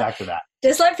keeps coming back to that.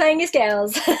 Just like playing your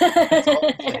scales.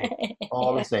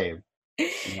 All the same.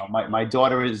 My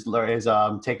daughter is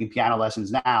taking piano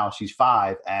lessons now. She's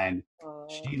 5, and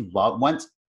she once,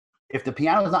 if the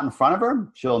piano is not in front of her,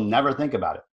 she'll never think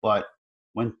about it. But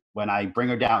when I bring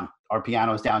her down, our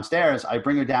piano is downstairs, I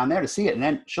bring her down there to see it, and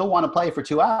then she'll want to play for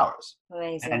 2 hours.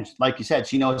 Amazing. And like you said,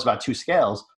 she knows about 2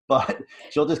 scales, but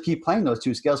she'll just keep playing those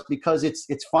 2 scales because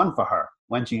it's fun for her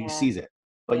when she sees it.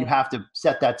 But you have to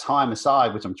set that time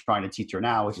aside, which I'm trying to teach her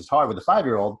now, which is hard with a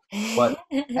 5-year-old. But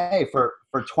hey, for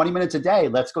 20 minutes a day,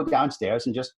 let's go downstairs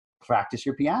and just practice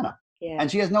your piano. Yeah. And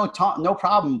she has no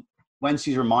problem when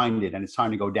she's reminded and it's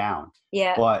time to go down.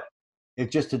 Yeah. But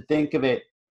it's just to think of it,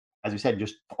 as we said,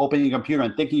 just opening your computer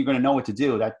and thinking you're going to know what to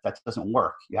do, that doesn't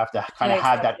work. You have to kind of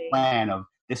have that plan of,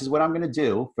 this is what I'm going to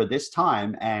do for this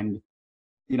time. And,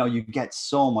 you get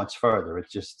so much further.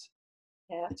 It's just,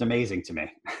 it's amazing to me.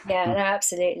 Yeah, no,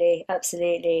 absolutely.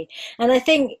 Absolutely. And I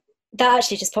think that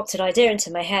actually just popped an idea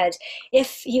into my head.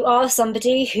 If you are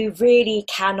somebody who really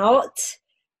cannot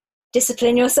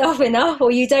discipline yourself enough,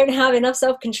 or you don't have enough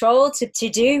self-control to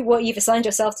do what you've assigned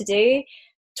yourself to do,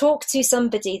 talk to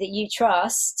somebody that you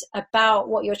trust about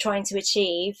what you're trying to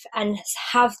achieve and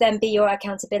have them be your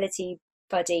accountability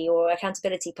buddy or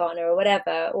accountability partner or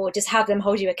whatever, or just have them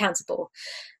hold you accountable.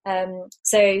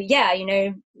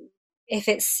 If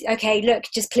it's okay, look,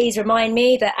 just please remind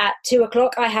me that at 2:00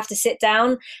 I have to sit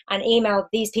down and email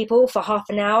these people for half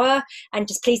an hour, and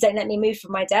just please don't let me move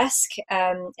from my desk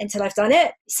until I've done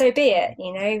it. So be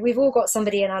it. We've all got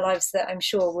somebody in our lives that I'm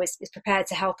sure is prepared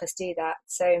to help us do that.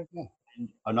 So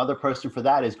another person for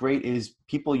that is great is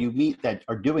people you meet that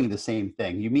are doing the same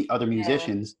thing. You meet other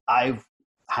musicians. I've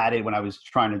had it when I was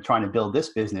trying to build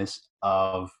this business,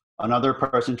 of another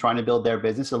person trying to build their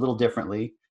business a little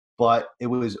differently, but it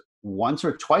was once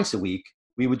or twice a week,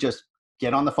 we would just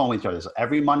get on the phone with each other. So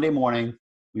every Monday morning,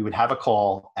 we would have a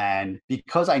call. And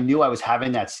because I knew I was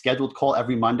having that scheduled call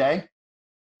every Monday,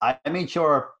 I made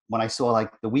sure when I saw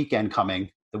like the weekend coming,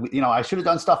 I should have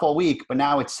done stuff all week, but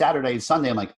now it's Saturday and Sunday.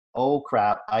 I'm like, oh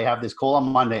crap, I have this call on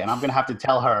Monday and I'm going to have to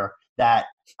tell her that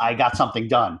I got something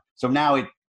done. So now it,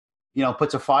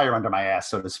 puts a fire under my ass,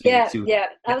 so to speak. Yeah,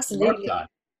 absolutely. Done.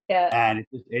 Yeah. And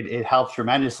it helps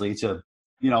tremendously to,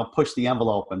 push the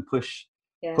envelope and push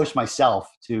myself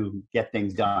to get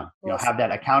things done. Awesome. Have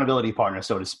that accountability partner,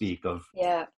 so to speak, of,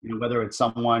 whether it's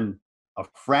someone, a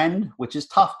friend, which is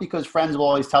tough because friends will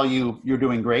always tell you you're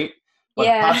doing great, but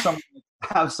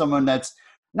have someone that's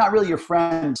not really your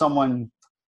friend,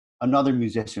 another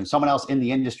musician, someone else in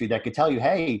the industry that could tell you,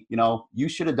 hey, you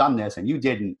should have done this and you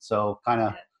didn't. So kind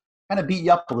of beat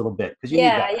you up a little bit, because you need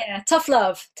that. Yeah, tough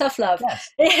love. Yes.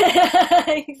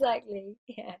 Exactly.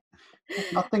 Yeah.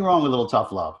 Nothing wrong with a little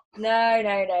tough love. No.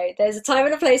 There's a time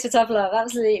and a place for tough love.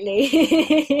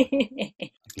 Absolutely.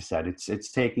 Like I said,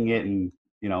 it's taking it, and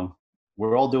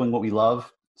we're all doing what we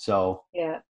love. So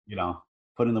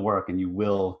put in the work, and you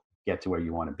will get to where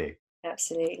you want to be.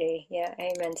 Absolutely. Yeah.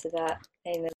 Amen to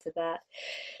that.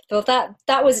 Well,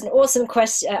 that was an awesome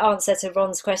answer to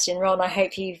Ron's question. Ron, I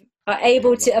hope you are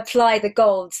able to apply the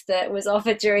gold that was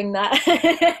offered during that.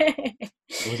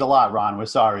 It was a lot, Ron. We're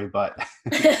sorry, but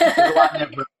it was a lot for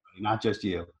everybody, not just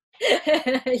you.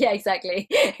 Yeah, exactly.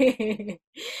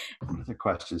 What other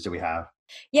questions do we have?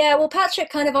 Yeah, well, Patrick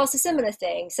kind of asked a similar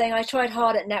thing, saying, I tried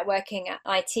hard at networking at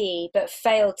IT, but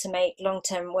failed to make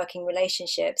long-term working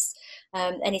relationships.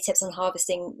 Any tips on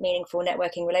harvesting meaningful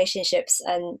networking relationships?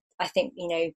 And I think,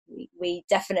 we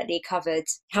definitely covered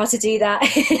how to do that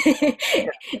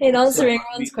in answering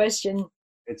Ron's question.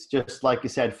 It's just like you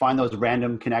said, find those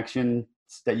random connections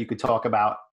that you could talk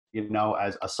about,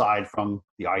 as aside from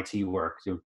the IT work.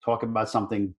 So talk about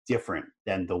something different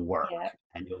than the work,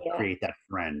 and you'll create that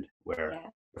friend where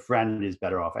the friend is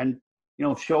better off. And,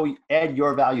 add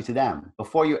your value to them.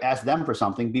 Before you ask them for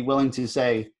something, be willing to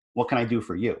say, what can I do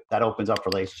for you? That opens up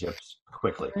relationships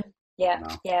quickly. Yeah,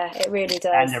 it really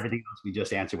does. And everything else we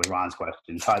just answered with Ron's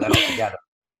question. Tie that all together.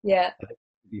 Yeah. It'll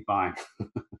be fine.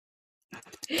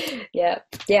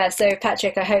 Yeah. So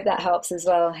Patrick, I hope that helps as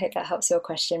well. I hope that helps your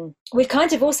question. We've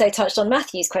kind of also touched on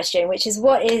Matthew's question, which is,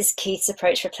 what is Keith's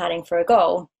approach for planning for a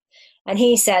goal? And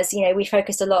he says, we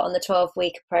focused a lot on the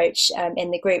 12-week approach in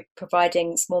the group,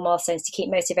 providing small milestones to keep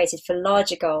motivated for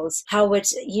larger goals. How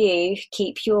would you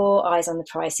keep your eyes on the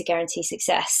prize to guarantee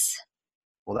success?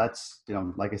 Well, that's,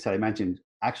 like I said, I mentioned,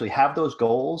 actually have those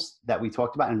goals that we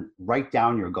talked about and write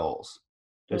down your goals.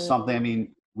 There's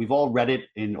something, we've all read it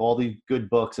in all the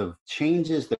good books of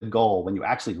changes the goal when you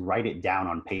actually write it down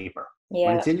on paper. Yeah.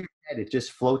 When it's in your head, it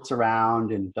just floats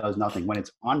around and does nothing. When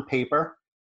it's on paper,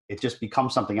 it just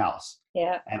becomes something else.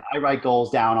 Yeah. And I write goals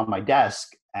down on my desk,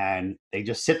 and they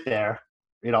just sit there,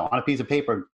 on a piece of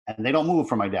paper, and they don't move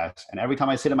from my desk. And every time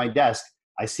I sit at my desk,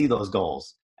 I see those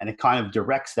goals, and it kind of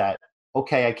directs that,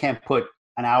 okay, I can't put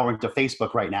an hour into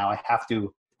Facebook right now. I have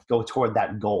to go toward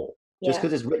that goal. Just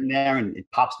because it's written there and it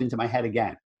pops into my head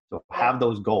again. So have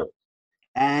those goals.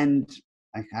 And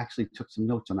I actually took some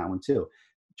notes on that one too.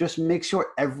 Just make sure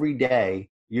every day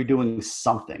you're doing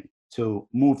something to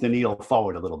move the needle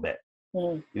forward a little bit.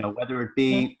 Whether it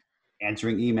be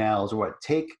answering emails or what.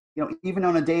 Take, even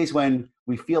on the days when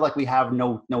we feel like we have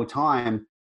no time,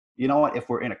 if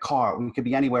we're in a car, we could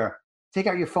be anywhere, take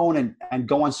out your phone and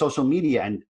go on social media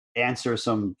and answer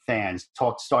some fans,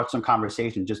 start some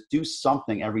conversation. Just do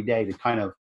something every day to kind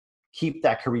of keep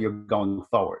that career going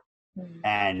forward.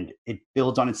 And it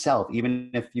builds on itself.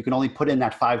 Even if you can only put in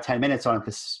that 5-10 minutes on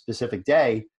a specific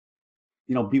day,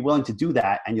 be willing to do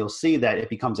that, and you'll see that it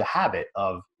becomes a habit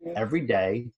of every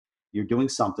day you're doing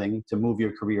something to move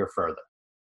your career further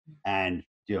and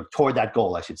toward that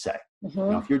goal, I should say.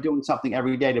 If you're doing something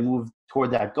every day to move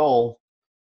toward that goal,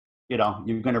 you're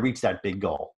going to reach that big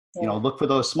goal. Look for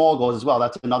those small goals as well.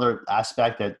 That's another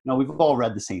aspect that, we've all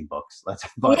read the same books.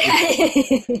 But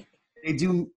they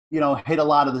do, hit a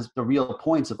lot of the real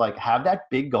points of like, have that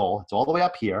big goal. It's all the way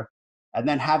up here. And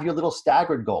then have your little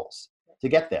staggered goals to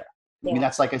get there.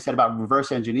 That's like I said about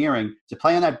reverse engineering. To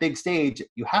play on that big stage,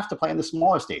 you have to play on the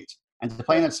smaller stage. And to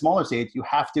play on that smaller stage, you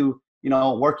have to,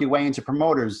 work your way into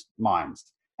promoters'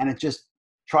 minds. And it just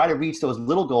try to reach those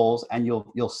little goals, and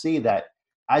you'll see that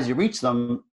as you reach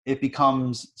them, it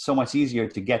becomes so much easier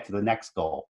to get to the next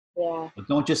goal. Yeah. But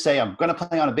don't just say, I'm going to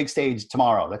play on a big stage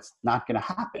tomorrow. That's not going to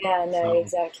happen. Yeah, no,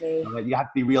 exactly. You have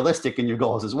to be realistic in your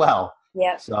goals as well.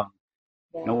 Yeah. So,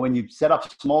 when you set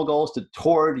up small goals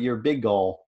toward your big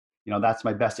goal, that's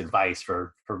my best advice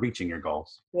for reaching your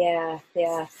goals. Yeah.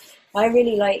 I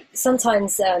really like,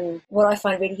 sometimes what I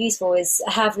find really useful is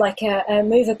have like a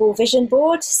movable vision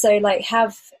board. So like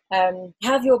have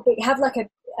your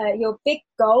big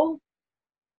goal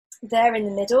there in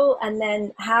the middle, and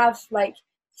then have like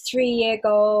 3-year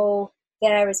goal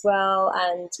there as well,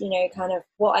 and kind of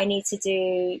what I need to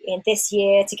do in this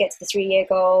year to get to the 3-year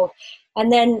goal.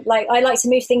 And then like I like to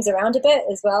move things around a bit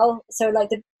as well, so like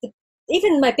the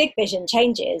even my big vision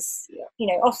changes,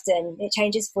 often it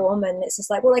changes form, and it's just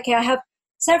like, well, okay, I have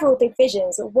several big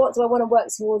visions. What do I want to work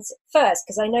towards first?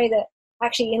 Because I know that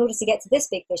actually in order to get to this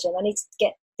big vision, I need to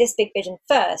get this big vision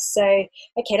first. So,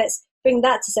 okay, let's bring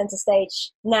that to center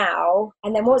stage now.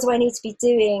 And then what do I need to be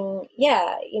doing?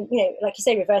 Yeah, like you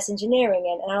say, reverse engineering.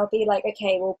 And I'll be like,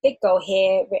 okay, well, big goal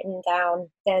here written down,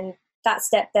 then that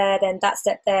step there, then that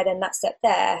step there, then that step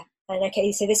there. And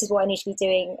okay, so this is what I need to be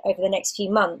doing over the next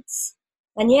few months.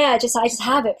 And I just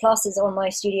have it plastered on my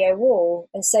studio wall.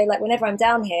 And so like whenever I'm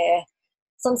down here,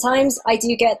 sometimes I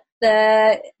do get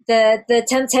the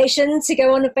temptation to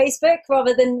go on Facebook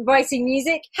rather than writing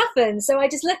music happens. So I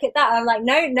just look at that and I'm like,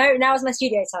 no, now is my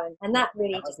studio time. And that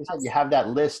really you have that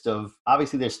list of,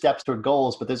 obviously there's steps toward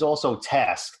goals, but there's also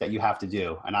tasks that you have to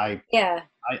do. And I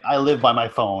live by my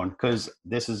phone because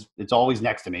it's always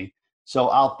next to me. So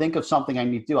I'll think of something I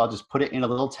need to do. I'll just put it in a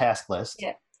little task list.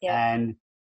 Yeah. And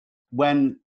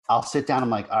when I'll sit down, I'm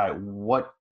like, all right,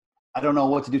 I don't know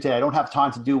what to do today. I don't have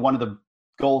time to do one of the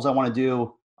goals I want to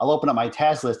do. I'll open up my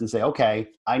task list and say, okay,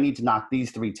 I need to knock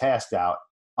these 3 tasks out.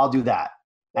 I'll do that.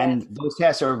 Yeah. And those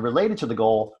tasks are related to the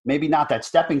goal, maybe not that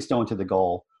stepping stone to the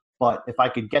goal, But if I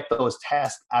could get those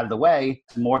tasks out of the way,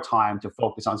 more time to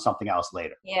focus on something else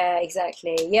later. Yeah,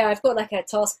 exactly. Yeah, I've got like a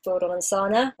task board on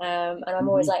Asana, and I'm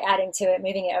always like adding to it,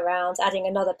 moving it around, adding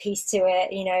another piece to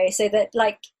it, you know, so that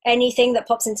like anything that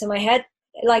pops into my head,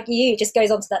 like you, just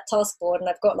goes onto that task board, and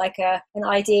I've got like an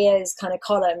ideas kind of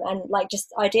column, and like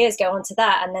just ideas go onto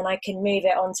that, and then I can move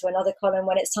it onto another column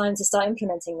when it's time to start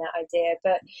implementing that idea.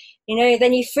 But, you know,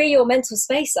 then you free your mental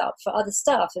space up for other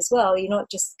stuff as well. You're not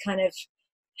just kind of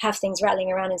have things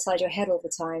rattling around inside your head all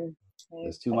the time.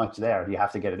 There's too much there. You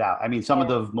have to get it out. I mean, some of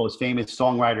the most famous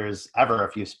songwriters ever,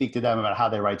 if you speak to them about how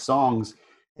they write songs,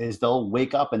 is they'll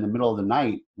wake up in the middle of the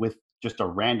night with just a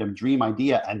random dream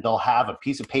idea, and they'll have a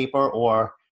piece of paper,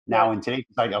 or now in today's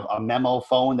like a memo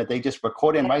phone that they just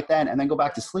record in right then and then go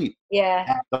back to sleep. Yeah.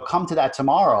 And they'll come to that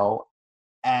tomorrow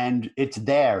and it's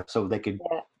there so they could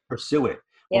pursue it.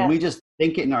 When we just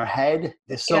think it in our head,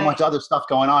 there's so much other stuff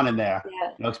going on in there,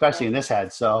 you know, especially in this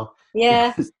head. So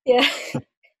you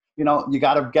know, you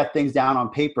got to get things down on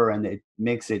paper, and it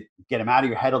makes it, get them out of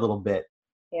your head a little bit.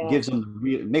 Gives them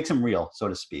makes them real, so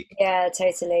to speak. Yeah,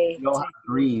 totally. You all have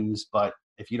dreams, but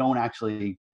if you don't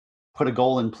actually put a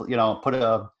goal in, you know, put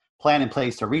a plan in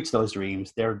place to reach those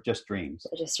dreams, they're just dreams.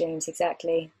 They're just dreams,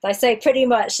 exactly. I say pretty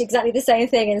much exactly the same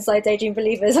thing inside Daydream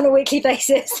Believers on a weekly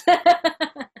basis.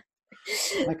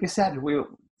 Like I said, we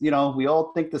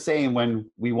all think the same when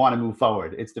we want to move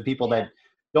forward. It's the people that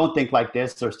don't think like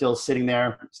this are still sitting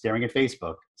there staring at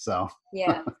Facebook. So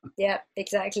yeah,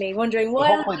 exactly. Wondering why.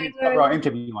 Hopefully they cover our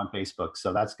interview on Facebook,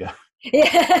 so that's good.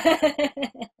 Yeah.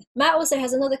 Matt also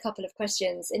has another couple of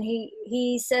questions, and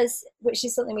he says, which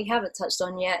is something we haven't touched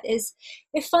on yet, is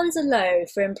if funds are low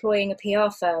for employing a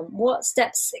PR firm, what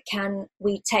steps can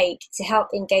we take to help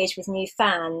engage with new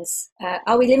fans?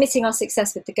 Are we limiting our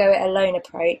success with the go it alone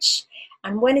approach?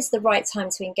 And when is the right time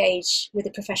to engage with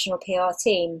a professional PR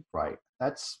team? Right.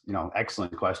 That's,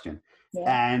 excellent question.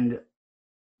 Yeah. And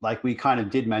like we kind of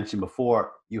did mention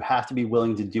before, you have to be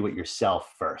willing to do it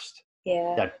yourself first.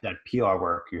 Yeah. That PR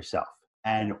work yourself.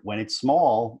 And when it's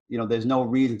small, there's no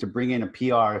reason to bring in a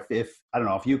PR. If I don't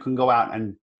know, if you can go out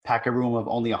and pack a room of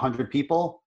only 100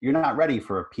 people, you're not ready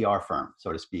for a PR firm,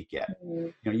 so to speak, yet.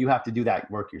 Mm-hmm. You have to do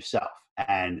that work yourself.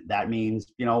 And that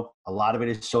means, a lot of it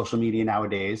is social media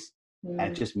nowadays,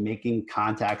 and just making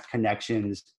contacts,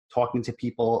 connections, talking to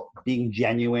people, being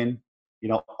genuine,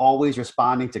 always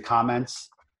responding to comments.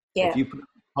 Yeah. If you put a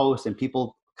post and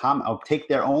people take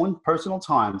their own personal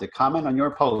time to comment on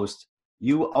your post,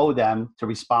 you owe them to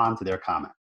respond to their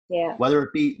comment. Yeah. Whether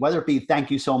it be thank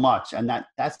you so much, and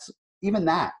that's even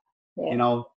that.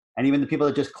 Yeah. And even the people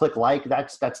that just click like,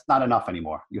 that's not enough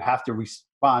anymore. You have to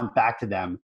respond back to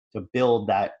them to build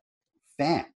that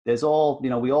fan. There's all,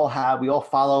 we all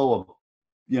follow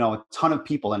a ton of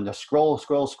people and just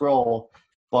scroll,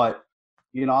 but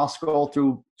I'll scroll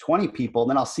through 20 people,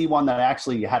 then I'll see one that I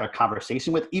actually had a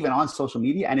conversation with, even on social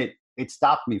media, and it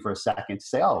stopped me for a second to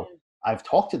say, oh, I've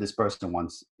talked to this person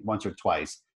once or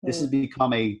twice. This has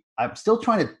become I'm still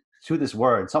trying to do this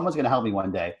word. Someone's going to help me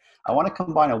one day. I want to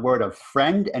combine a word of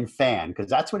friend and fan, because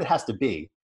that's what it has to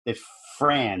be. It's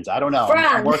friends. I don't know.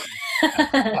 I'm working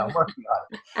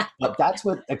on it. But that's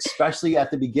what, especially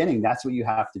at the beginning, that's what you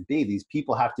have to be. These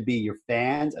people have to be your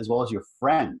fans as well as your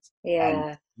friends. Yeah.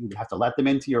 And you have to let them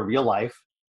into your real life,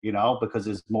 because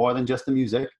it's more than just the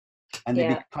music, and they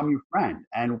become your friend.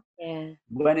 And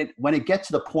when it gets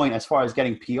to the point, as far as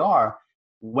getting PR,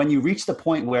 when you reach the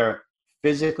point where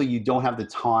physically you don't have the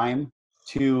time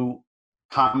to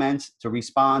comment, to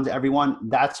respond to everyone,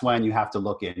 that's when you have to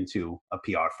look into a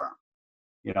PR firm.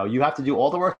 You have to do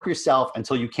all the work yourself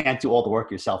until you can't do all the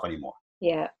work yourself anymore.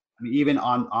 Yeah. I mean, even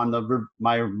on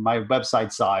my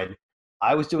website side,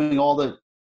 I was doing all the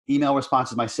email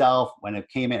responses myself when it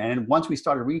came in. And once we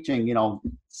started reaching,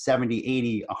 70,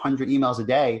 80, 100 emails a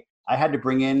day, I had to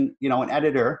bring in, an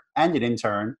editor and an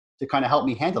intern to kind of help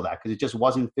me handle that, because it just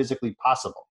wasn't physically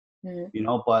possible.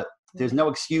 But there's no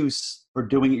excuse for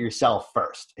doing it yourself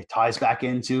first. It ties back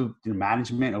into the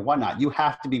management and whatnot. You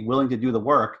have to be willing to do the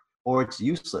work, or it's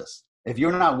useless. If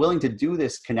you're not willing to do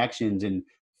this connections and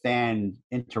fan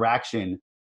interaction,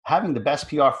 having the best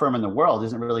PR firm in the world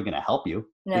isn't really going to help you,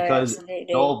 because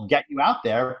they'll get you out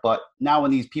there. But now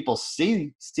when these people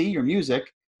see your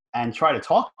music and try to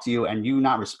talk to you and you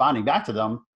not responding back to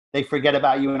them, they forget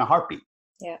about you in a heartbeat.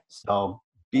 Yeah. So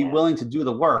be willing to do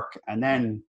the work, and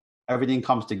then everything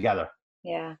comes together.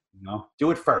 Yeah.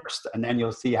 Do it first, and then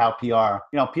you'll see how PR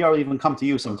will even come to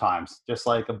you sometimes, just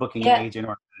like a booking agent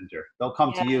or a manager. They'll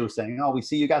come to you saying, oh, we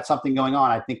see you got something going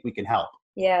on. I think we can help.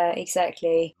 Yeah,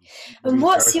 exactly. And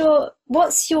what's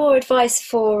your advice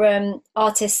for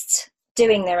artists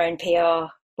doing their own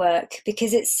PR work,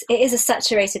 because it is a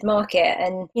saturated market,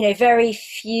 and very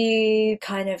few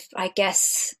kind of, I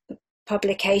guess,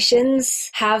 publications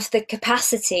have the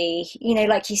capacity,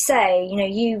 like you say,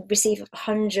 you receive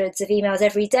hundreds of emails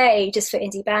every day just for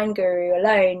Indie Band Guru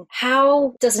alone.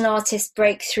 How does an artist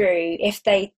break through if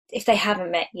they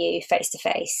haven't met you face to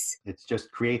face? It's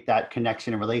just create that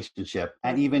connection and relationship.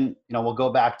 And even, we'll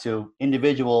go back to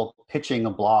individual pitching a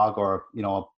blog or,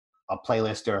 a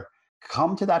playlist, or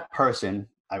come to that person.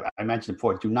 I mentioned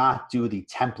before, do not do the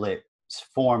template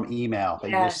form email that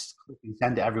you just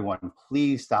send to everyone.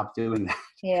 Please stop doing that.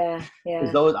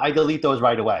 Yeah. Those, I delete those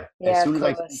right away. As soon as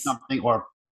I see something, or,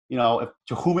 if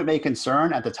to whom it may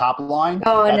concern at the top line.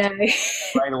 Oh, no.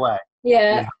 Right away.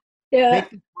 Yeah.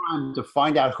 Take the time to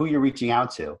find out who you're reaching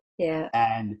out to. Yeah.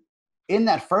 And in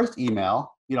that first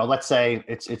email, let's say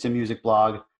it's a music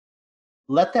blog,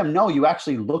 let them know you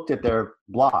actually looked at their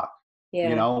blog. Yeah.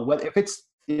 If it's,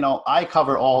 I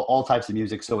cover all types of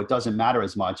music, so it doesn't matter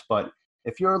as much. But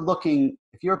if you're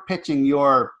pitching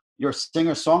your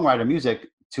singer-songwriter music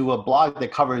to a blog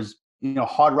that covers,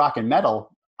 hard rock and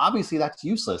metal, obviously that's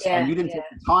useless. And you didn't take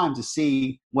the time to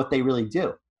see what they really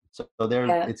do. So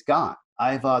it's gone.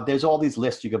 There's all these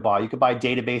lists you could buy. You could buy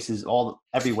databases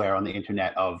everywhere on the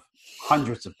internet of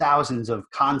hundreds of thousands of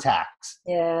contacts.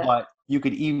 Yeah. But you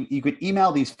could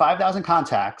email these 5,000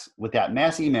 contacts with that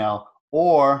mass email,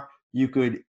 or you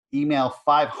could email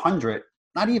 500,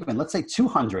 not even, let's say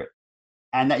 200,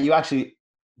 and that you actually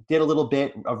did a little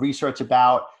bit of research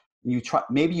about.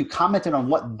 Maybe you commented on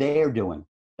what they're doing.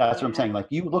 That's what I'm saying. Like,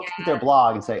 you look at their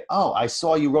blog and say, "Oh, I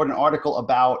saw you wrote an article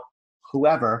about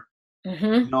whoever."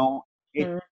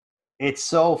 Mm-hmm. It's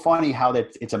so funny how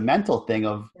that it's a mental thing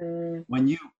of when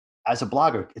you, as a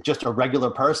blogger, just a regular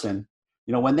person,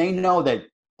 when they know that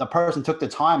the person took the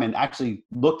time and actually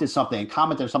looked at something and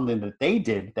commented on something that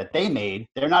they made.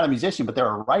 They're not a musician, but they're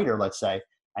a writer, let's say,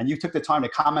 and you took the time to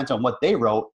comment on what they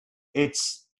wrote. It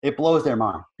blows their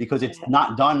mind because it's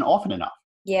not done often enough.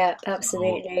 Yeah,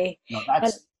 absolutely. So,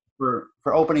 that's for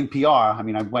opening PR. I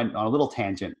mean, I went on a little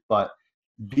tangent, but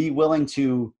be willing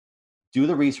to do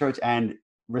the research and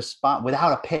respond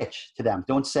without a pitch to them.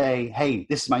 Don't say, "Hey,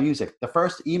 this is my music." The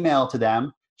first email to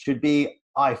them should be,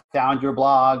 "I found your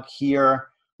blog here.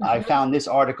 I found this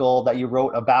article that you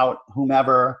wrote about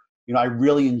whomever. I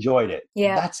really enjoyed it."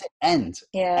 Yeah. That's it. End.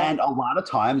 Yeah. And a lot of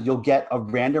times you'll get a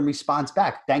random response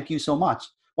back. "Thank you so much."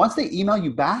 Once they email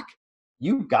you back,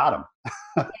 you got them.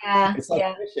 Yeah. It's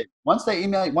like fishing. Once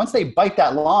they bite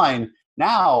that line,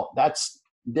 now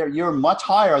you're much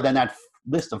higher than that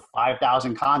list of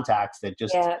 5,000 contacts that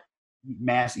just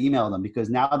mass email them, because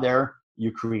now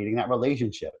you're creating that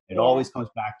relationship. It always comes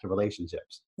back to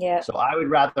relationships. Yeah. So I would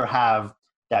rather have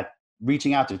that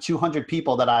reaching out to 200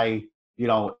 people that I,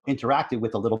 interacted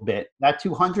with a little bit, that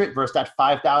 200 versus that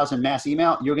 5,000 mass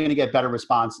email, you're going to get better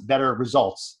results.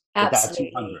 Absolutely.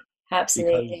 With that 200.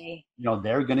 Absolutely. Because,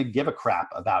 they're going to give a crap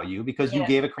about you because you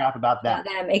gave a crap about them.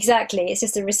 Exactly. It's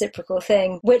just a reciprocal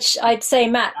thing, which I'd say,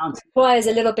 Matt, requires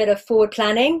a little bit of forward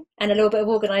planning and a little bit of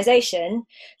organization.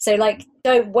 So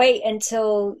don't wait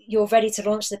until you're ready to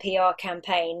launch the PR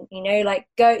campaign,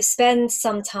 go spend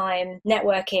some time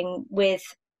networking with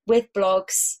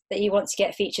blogs that you want to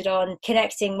get featured on,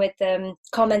 connecting with them,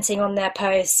 commenting on their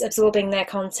posts, absorbing their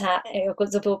content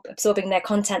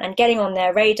and getting on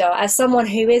their radar as someone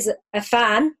who is a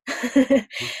fan.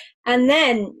 And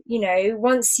then,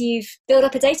 once you've built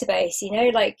up a database,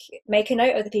 make a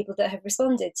note of the people that have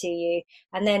responded to you.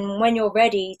 And then when you're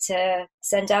ready to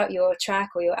send out your track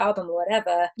or your album or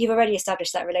whatever, you've already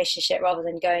established that relationship rather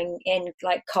than going in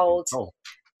cold. Oh,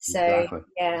 so,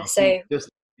 exactly.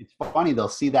 It's funny, they'll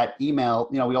see that email,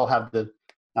 we all have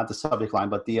not the subject line,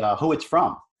 but the who it's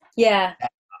from. Yeah. And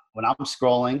when I'm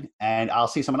scrolling and I'll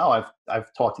see someone,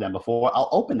 I've talked to them before, I'll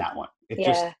open that one.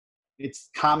 It's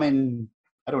common,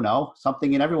 I don't know,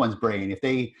 something in everyone's brain. If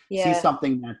they see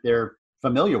something that they're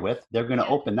familiar with, they're going to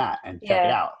open that and check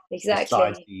it out. Exactly.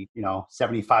 Besides the,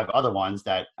 75 other ones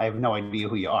that I have no idea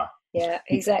who you are. Yeah,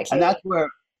 exactly. And that's where,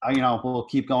 we'll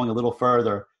keep going a little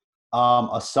further.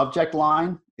 A subject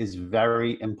line is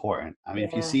very important. I mean,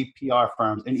 if you see PR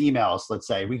firms and emails, let's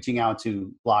say, reaching out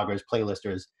to bloggers,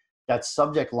 playlisters, that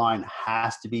subject line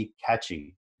has to be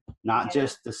catchy, not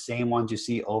just the same ones you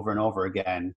see over and over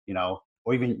again,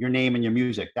 or even your name and your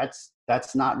music. That's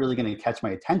not really going to catch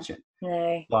my attention.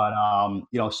 No.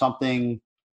 But, something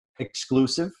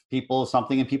exclusive,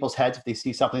 something in people's heads, if they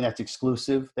see something that's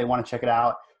exclusive, they want to check it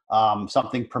out.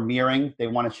 Something premiering, they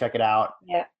want to check it out.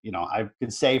 Yeah. I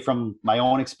could say from my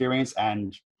own experience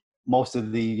and most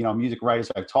of the, music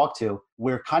writers I've talked to,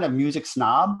 we're kind of music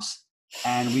snobs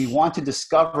and we want to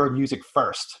discover music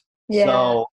first. Yeah.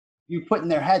 So you put in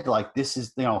their head like, this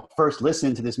is, first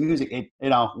listen to this music.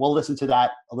 We'll listen to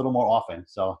that a little more often.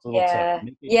 So it's a little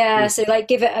tip. Yeah. Yeah. So like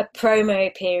give it a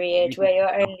promo period Make it where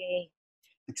you're only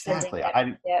sending exactly.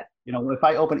 it. Yeah. If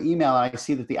I open email and I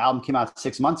see that the album came out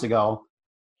 6 months ago,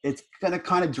 it's going to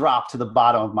kind of drop to the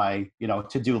bottom of my,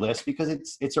 to-do list because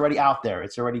it's already out there.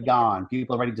 It's already gone.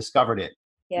 People already discovered it.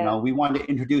 Yeah. We want to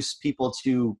introduce people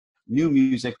to new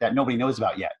music that nobody knows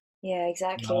about yet. Yeah,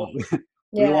 exactly.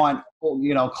 We want,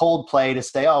 Coldplay to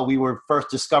say, oh, we were first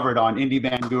discovered on Indie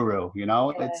Band Guru,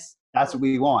 that's what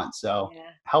we want. So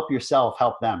help yourself,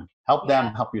 help them,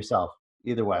 them, help yourself.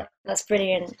 Either way. That's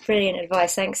brilliant. Brilliant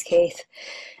advice. Thanks, Keith.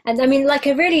 And I mean, like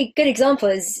a really good example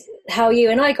is how you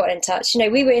and I got in touch.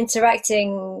 We were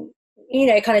interacting,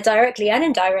 kind of directly and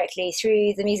indirectly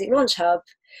through the Music Launch Hub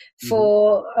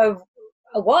for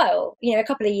a while, a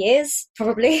couple of years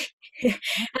probably.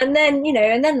 and then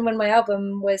when my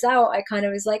album was out, I kind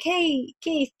of was like, hey,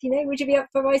 Keith, would you be up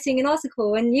for writing an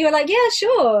article? And you were like, yeah,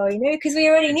 sure, because we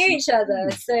already knew each other.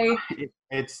 So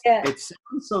it sounds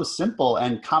so simple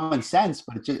and common sense,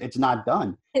 but it's not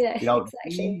done. Yeah,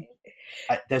 exactly.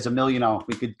 There's a million,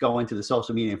 we could go into the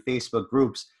social media and Facebook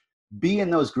groups, be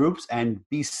in those groups and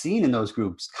be seen in those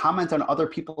groups, comment on other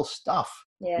people's stuff.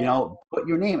 Put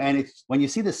your name. And it's when you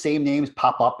see the same names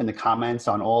pop up in the comments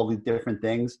on all the different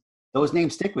things, those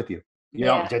names stick with you.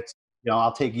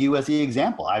 I'll take you as the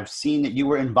example. I've seen that you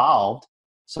were involved.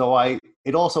 So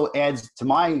it also adds to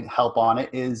my help on it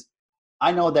is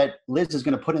I know that Liz is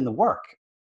going to put in the work.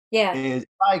 Yeah. Is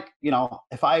like,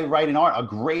 if I write a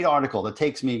great article that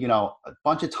takes me, a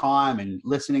bunch of time and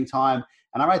listening time,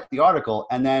 and I write the article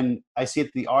and then I see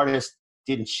that the artist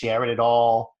didn't share it at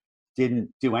all, didn't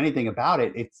do anything about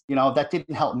it. It's, that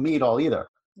didn't help me at all either.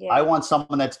 Yeah. I want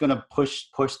someone that's going to push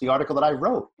the article that I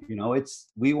wrote.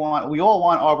 We all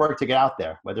want our work to get out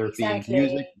there, whether it be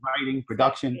music, writing,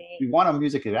 production. We want our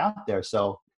music to get out there.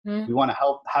 So we want to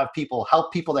help people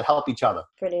that help each other.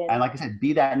 Brilliant. And like I said,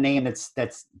 be that name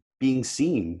that's being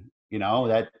seen,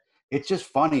 that it's just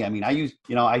funny. I mean,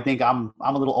 I think I'm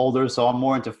a little older, so I'm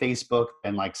more into Facebook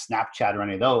than like Snapchat or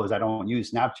any of those. I don't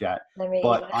use Snapchat,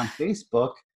 but on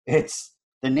Facebook,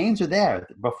 the names are there.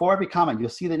 Before every comment, you'll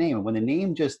see the name. And when the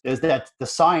name there's the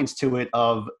science to it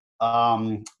of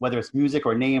whether it's music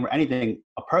or name or anything,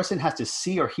 a person has to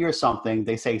see or hear something,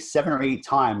 they say 7 or 8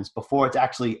 times before it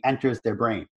actually enters their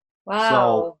brain. Wow.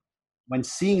 So when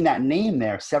seeing that name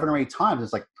there 7 or 8 times,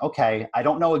 it's like, okay, I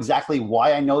don't know exactly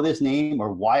why I know this name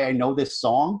or why I know this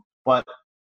song, but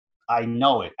I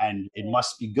know it and it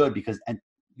must be good because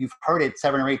you've heard it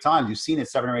 7 or 8 times. You've seen it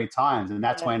 7 or 8 times. And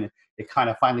that's when it kind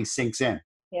of finally sinks in.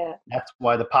 Yeah. That's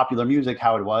why the popular music,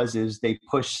 how it was, is they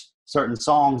push certain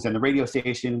songs and the radio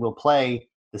station will play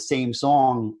the same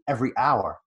song every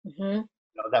hour. Mm-hmm.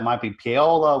 That might be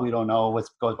payola. We don't know what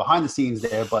goes behind the scenes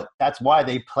there, but that's why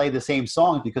they play the same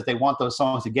songs because they want those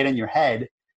songs to get in your head.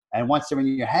 And once they're in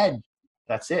your head,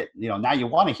 that's it. Now you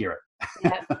want to hear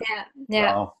it.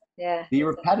 Yeah. Be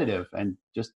repetitive and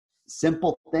just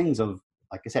simple things of,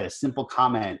 like I said, a simple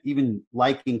comment, even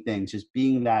liking things, just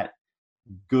being that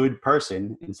good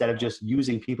person instead of just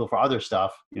using people for other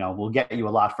stuff, will get you a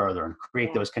lot further and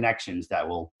create those connections that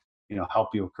will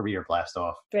help your career blast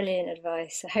off. Brilliant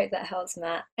advice. I hope that helps,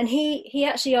 Matt. And he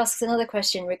actually asks another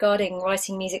question regarding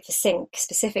writing music for sync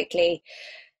specifically.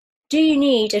 Do you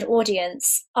need an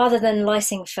audience other than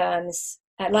licensing firms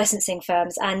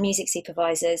and music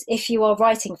supervisors if you are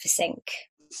writing for sync?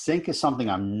 Sync is something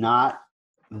I'm not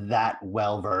that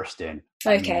well versed in.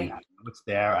 Okay. I know it's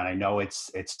there, and I know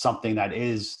it's something that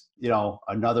is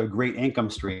another great income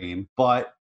stream,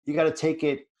 but you got to take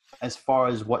it as far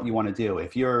as what you want to do.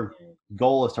 If your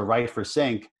goal is to write for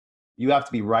sync, you have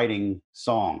to be writing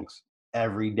songs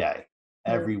every day,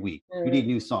 every week. You need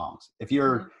new songs. If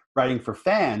you're writing for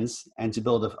fans and to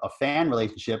build a fan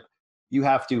relationship, you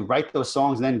have to write those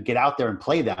songs and then get out there and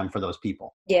play them for those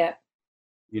people. Yeah.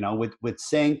 With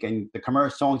sync and the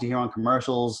commercial songs you hear on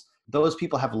commercials, those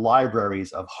people have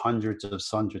libraries of hundreds of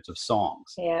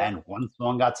songs. Yeah. And one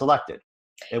song got selected.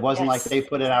 It wasn't like they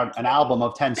put out an album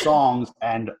of 10 songs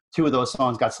and 2 of those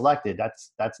songs got selected.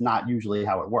 That's not usually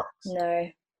how it works. No.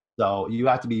 So you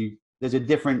have to there's a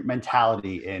different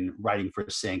mentality in writing for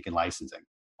sync and licensing.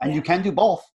 And you can do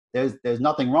both. There's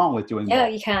nothing wrong with doing both. Yeah,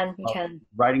 you can.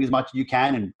 Writing as much as you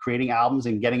can and creating albums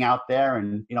and getting out there.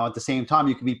 And, at the same time,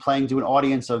 you could be playing to an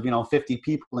audience of, 50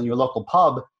 people in your local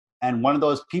pub. And one of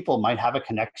those people might have a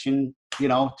connection, to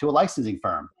a licensing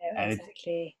firm. Yeah, and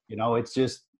exactly. it's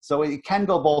just, so it can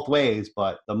go both ways.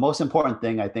 But the most important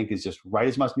thing, I think, is just write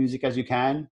as much music as you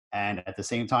can and at the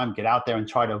same time get out there and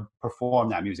try to perform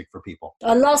that music for people.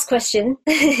 Our last question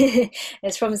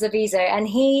is from Zavizo, and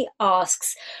he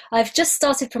asks, I've just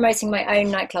started promoting my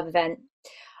own nightclub event.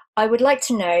 I would like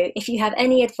to know if you have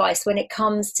any advice when it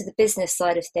comes to the business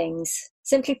side of things.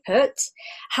 Simply put,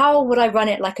 how would I run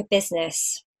it like a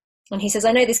business? And he says,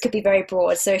 I know this could be very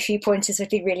broad, so a few pointers would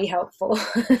be really helpful.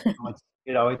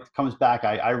 It comes back.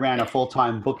 I ran a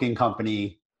full-time booking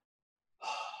company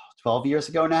 12 years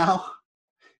ago now.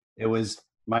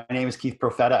 My name is Keith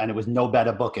Profeta, and it was No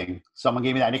Better Booking. Someone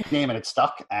gave me that nickname and it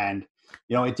stuck, and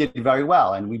it did very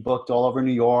well. And we booked all over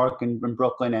New York and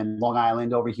Brooklyn and Long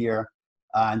Island over here,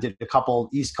 and did a couple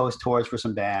East Coast tours for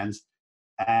some bands.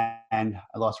 And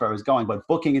I lost where I was going, but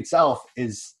booking itself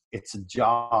it's a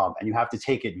job, and you have to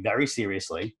take it very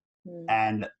seriously.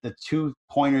 And the 2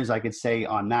 pointers I could say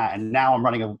on that, and now I'm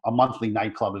running a monthly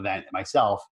nightclub event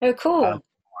myself. Oh, cool.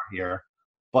 Here,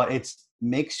 but it's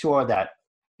make sure that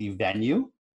the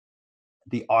venue,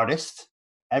 the artist,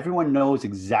 everyone knows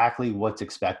exactly what's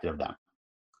expected of them.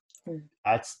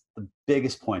 That's the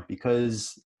biggest point,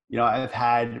 because I've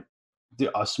had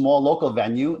a small local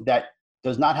venue that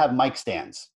does not have mic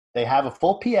stands. They have a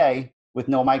full PA with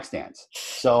no mic stands.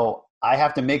 So I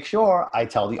have to make sure I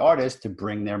tell the artist to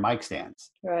bring their mic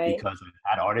stands. Right. Because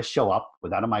I've had artists show up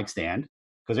without a mic stand,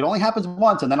 because it only happens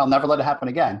once and then I'll never let it happen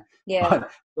again. Yeah.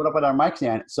 But put up with our mic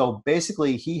stand. So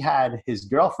basically he had his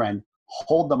girlfriend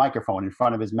hold the microphone in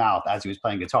front of his mouth as he was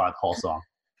playing guitar the whole song.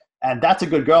 And that's a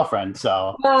good girlfriend.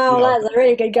 So wow, that's a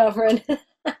really good girlfriend.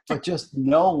 But just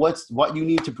know what you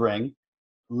need to bring.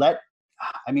 For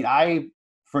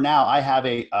now I have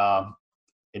it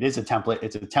is a template.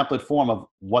 It's a template form of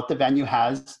what the venue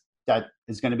has that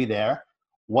is going to be there,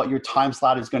 what your time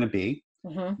slot is going to be,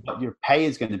 what your pay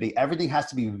is going to be. Everything has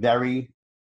to be very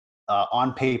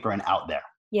on paper and out there.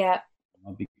 Yeah.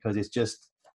 Because it's just,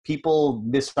 people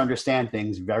misunderstand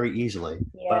things very easily.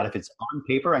 Yeah. But if it's on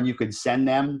paper and you could send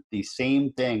them the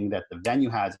same thing that the venue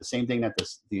has, the same thing that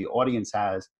the audience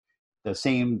has, the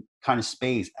same kind of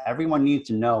space, everyone needs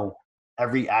to know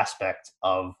every aspect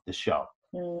of the show.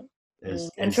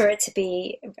 And for it to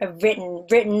be a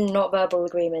written, not verbal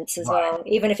agreements as well,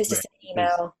 even if it's just an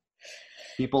email.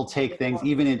 People take things,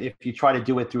 even if you try to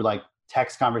do it through like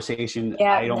text conversation.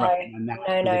 I don't recommend that.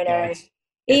 No.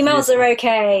 Emails are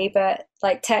okay, but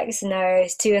like text, no,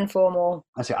 it's too informal.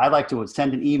 I like to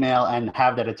send an email and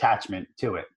have that attachment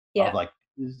to it. Yeah. Of like,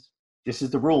 this is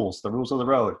the rules of the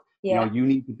road. Yeah. You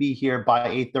need to be here by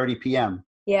 8:30 p.m.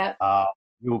 Yeah.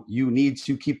 You need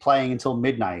to keep playing until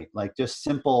midnight. Like, just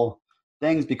simple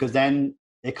things, because then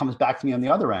it comes back to me on the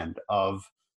other end of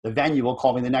the venue will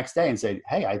call me the next day and say,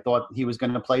 hey, I thought he was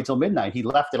going to play till midnight. He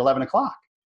left at 11 o'clock.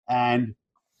 And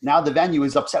now the venue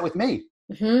is upset with me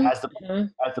as the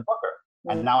booker.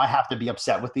 And now I have to be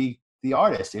upset with the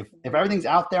artist. If everything's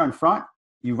out there in front,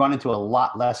 you run into a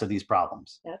lot less of these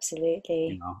problems.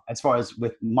 Absolutely. As far as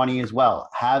with money as well,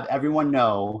 have everyone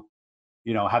know,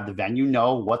 have the venue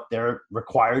know what they're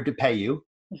required to pay you,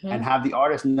 and have the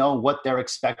artist know what they're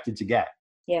expected to get.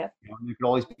 Yeah. There could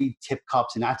always be tip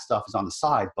cups and that stuff is on the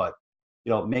side, but,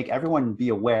 make everyone be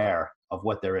aware of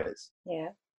what there is. Yeah.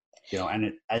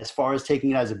 And as far as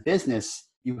taking it as a business,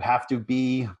 you have to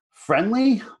be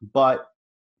friendly, but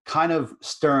kind of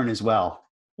stern as well.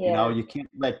 Yeah. You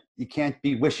can't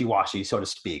be wishy-washy, so to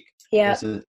speak. Yeah.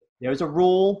 There's a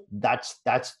rule. That's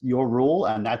your rule,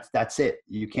 and that's it.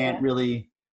 You can't really,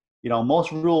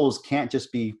 most rules can't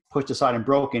just be pushed aside and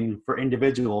broken for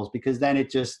individuals, because then it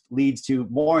just leads to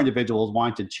more individuals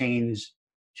wanting to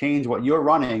change what you're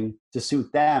running to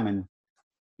suit them. And,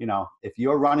 if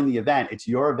you're running the event, it's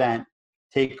your event,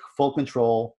 take full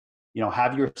control,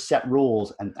 have your set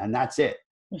rules, and that's it.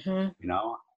 And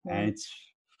it's,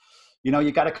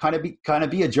 you got to kind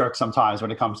of be a jerk sometimes when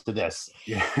it comes to this,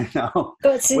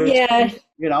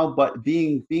 but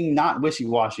being not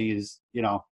wishy-washy is,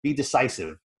 be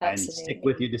decisive. Absolutely. And stick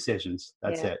with your decisions.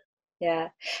 That's it. Yeah.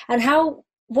 And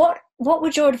what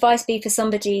would your advice be for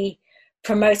somebody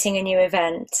promoting a new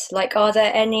event? Like, are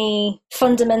there any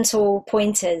fundamental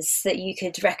pointers that you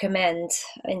could recommend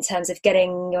in terms of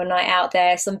getting your night out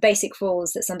there, some basic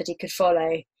rules that somebody could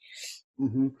follow?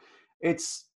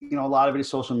 It's, a lot of it is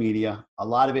social media. A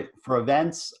lot of it for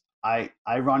events. I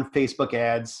run Facebook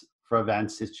ads for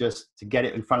events. It's just to get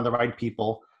it in front of the right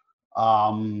people.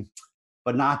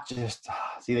 But not just,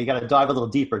 you got to dive a little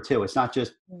deeper too. It's not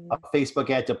just a Facebook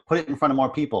ad to put it in front of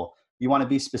more people. You want to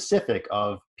be specific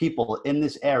of people in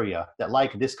this area that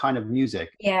like this kind of music.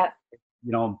 Yeah.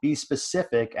 Be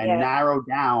specific and narrow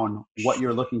down what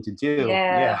you're looking to do.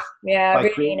 Yeah.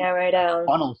 Really narrow down.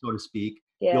 Funnel, so to speak.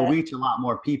 Yeah. You'll reach a lot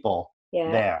more people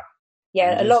there.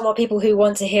 Yeah, a lot more people who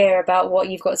want to hear about what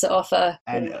you've got to offer.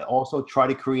 And also try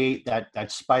to create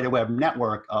that spiderweb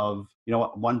network of,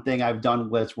 one thing I've done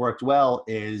that's worked well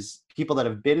is people that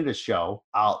have been at a show,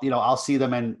 I'll see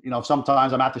them, and,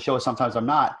 sometimes I'm at the show, sometimes I'm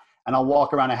not. And I'll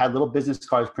walk around. I had little business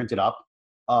cards printed up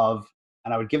and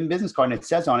I would give them a business card, and it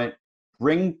says on it,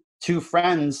 bring 2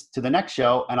 friends to the next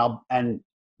show and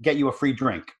get you a free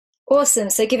drink. Awesome.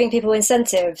 So giving people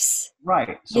incentives.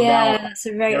 Right. So yeah, now that's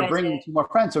a great idea. Bringing 2 more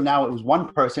friends. So now it was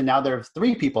 1 person. Now there's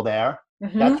 3 people there.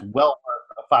 Mm-hmm. That's well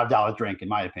worth a $5 drink, in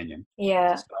my opinion.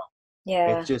 Yeah. So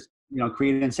yeah. It's just,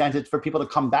 create incentives for people to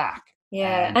come back.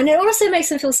 Yeah. And it also makes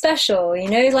them feel special,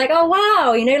 like, oh,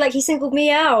 wow, like he singled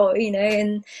me out,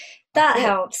 and that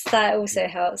helps. That also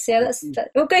helps. Yeah.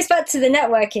 It goes back to the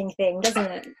networking thing,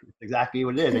 doesn't it? Exactly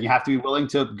what it is. And you have to be willing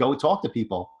to go talk to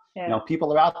people. Yeah.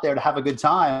 People are out there to have a good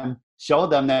time. Show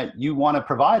them that you want to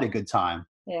provide a good time.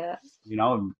 Yeah.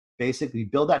 Basically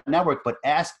build that network, but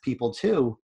ask people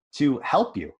too to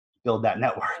help you build that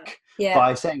network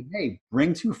by saying, hey,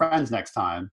 bring 2 friends next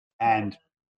time and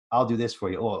I'll do this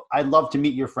for you. Or I'd love to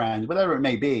meet your friends, whatever it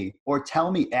may be. Or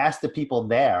ask the people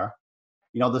there,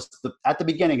 at the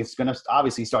beginning, it's going to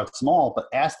obviously start small, but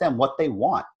ask them what they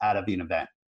want out of an event.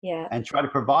 Yeah. And try to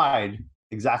provide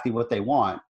exactly what they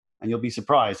want. And you'll be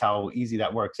surprised how easy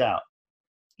that works out.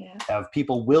 Yeah.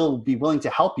 People will be willing to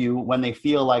help you when they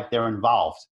feel like they're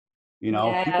involved.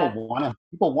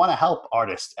 People want to help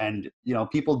artists, and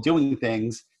people doing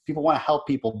things. People want to help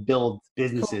people build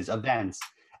businesses, events,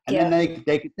 and then they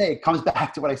could say, it comes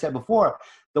back to what I said before.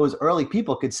 Those early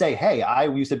people could say, "Hey, I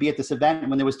used to be at this event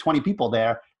when there was 20 people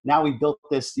there. Now we built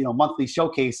this, monthly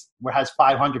showcase where it has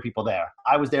 500 people there.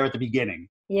 I was there at the beginning."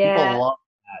 Yeah. People love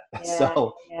that. Yeah.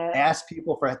 So ask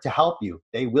people to help you.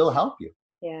 They will help you.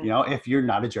 Yeah. If you're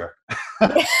not a jerk.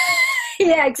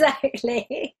 Yeah,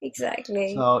 exactly.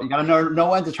 Exactly. So you got to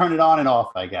know when to turn it on and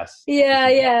off, I guess.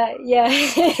 Yeah.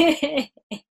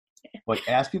 But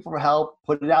ask people for help,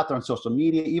 put it out there on social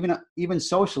media, even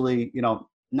socially,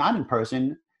 not in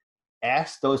person.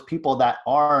 Ask those people that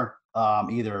are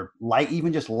either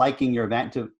even just liking your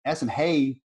event, to ask them,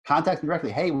 hey, contact them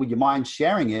directly. Hey, would you mind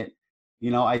sharing it?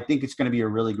 I think it's going to be a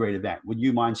really great event. Would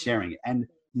you mind sharing it? And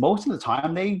most of the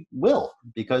time they will,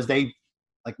 because they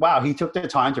like, wow, he took the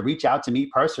time to reach out to me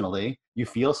personally. You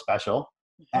feel special,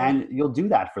 and you'll do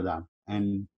that for them.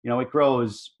 And, it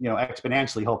grows,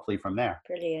 exponentially, hopefully, from there.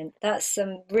 Brilliant. That's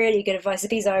some really good advice.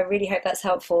 Ibiza, I really hope that's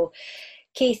helpful.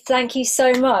 Keith, thank you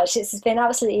so much. It's been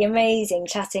absolutely amazing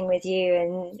chatting with you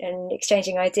and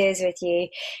exchanging ideas with you.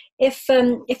 If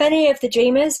any of the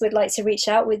dreamers would like to reach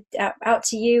out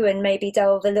to you and maybe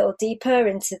delve a little deeper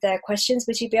into their questions,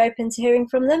 would you be open to hearing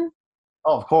from them?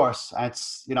 Oh, of course.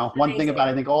 That's, one thing about,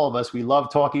 I think, all of us, we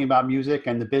love talking about music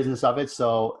and the business of it.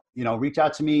 So, reach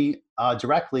out to me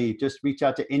directly. Just reach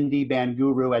out to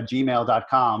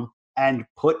indiebandguru@gmail.com and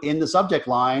put in the subject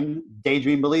line,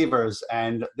 Daydream Believers.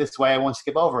 And this way I won't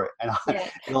skip over it. And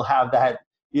you'll have that,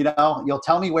 you'll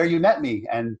tell me where you met me.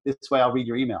 And this way I'll read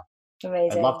your email.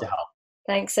 Amazing. I'd love to help.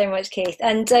 Thanks so much, Keith.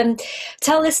 And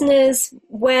tell listeners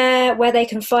where they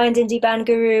can find Indie Band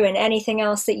Guru and anything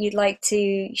else that you'd like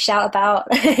to shout about.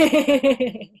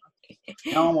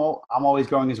 Well, I'm always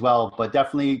growing as well, but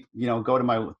definitely, go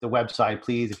to the website,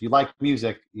 please. If you like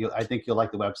music, I think you'll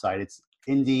like the website. It's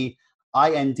Indie,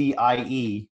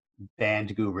 INDIE,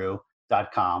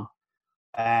 bandguru.com.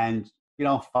 And,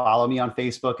 follow me on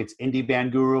Facebook. It's Indie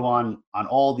Band Guru on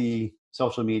all the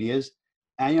social medias.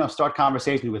 And, start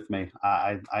conversations with me.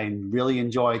 I really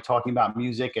enjoy talking about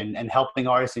music and helping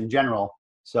artists in general.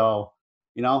 So,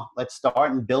 let's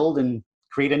start and build and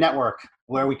create a network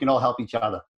where we can all help each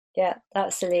other. Yeah,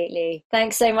 absolutely.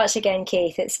 Thanks so much again,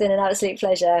 Keith. It's been an absolute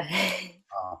pleasure.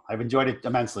 I've enjoyed it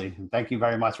immensely. Thank you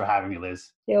very much for having me,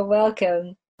 Liz. You're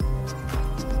welcome.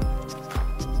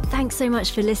 Thanks so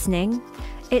much for listening.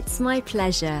 It's my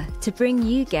pleasure to bring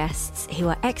you guests who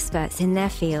are experts in their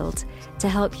field to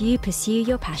help you pursue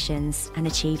your passions and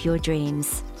achieve your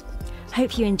dreams.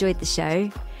 Hope you enjoyed the show.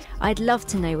 I'd love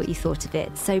to know what you thought of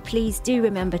it, so please do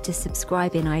remember to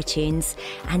subscribe in iTunes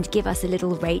and give us a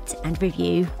little rate and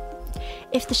review.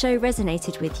 If the show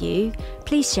resonated with you,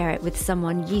 please share it with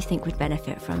someone you think would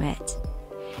benefit from it.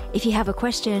 If you have a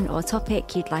question or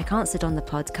topic you'd like answered on the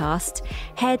podcast,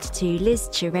 head to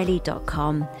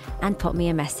lizchirelli.com and pop me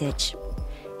a message.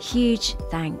 Huge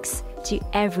thanks to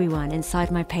everyone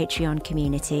inside my Patreon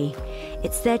community.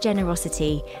 It's their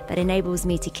generosity that enables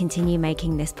me to continue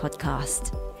making this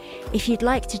podcast. If you'd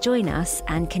like to join us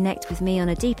and connect with me on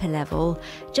a deeper level,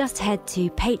 just head to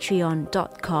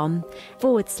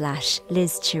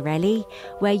patreon.com/Liz Chiarelli,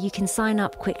 where you can sign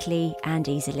up quickly and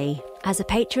easily. As a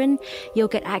patron, you'll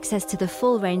get access to the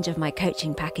full range of my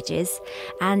coaching packages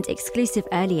and exclusive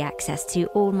early access to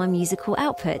all my musical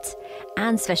output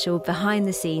and special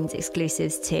behind-the-scenes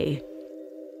exclusives too.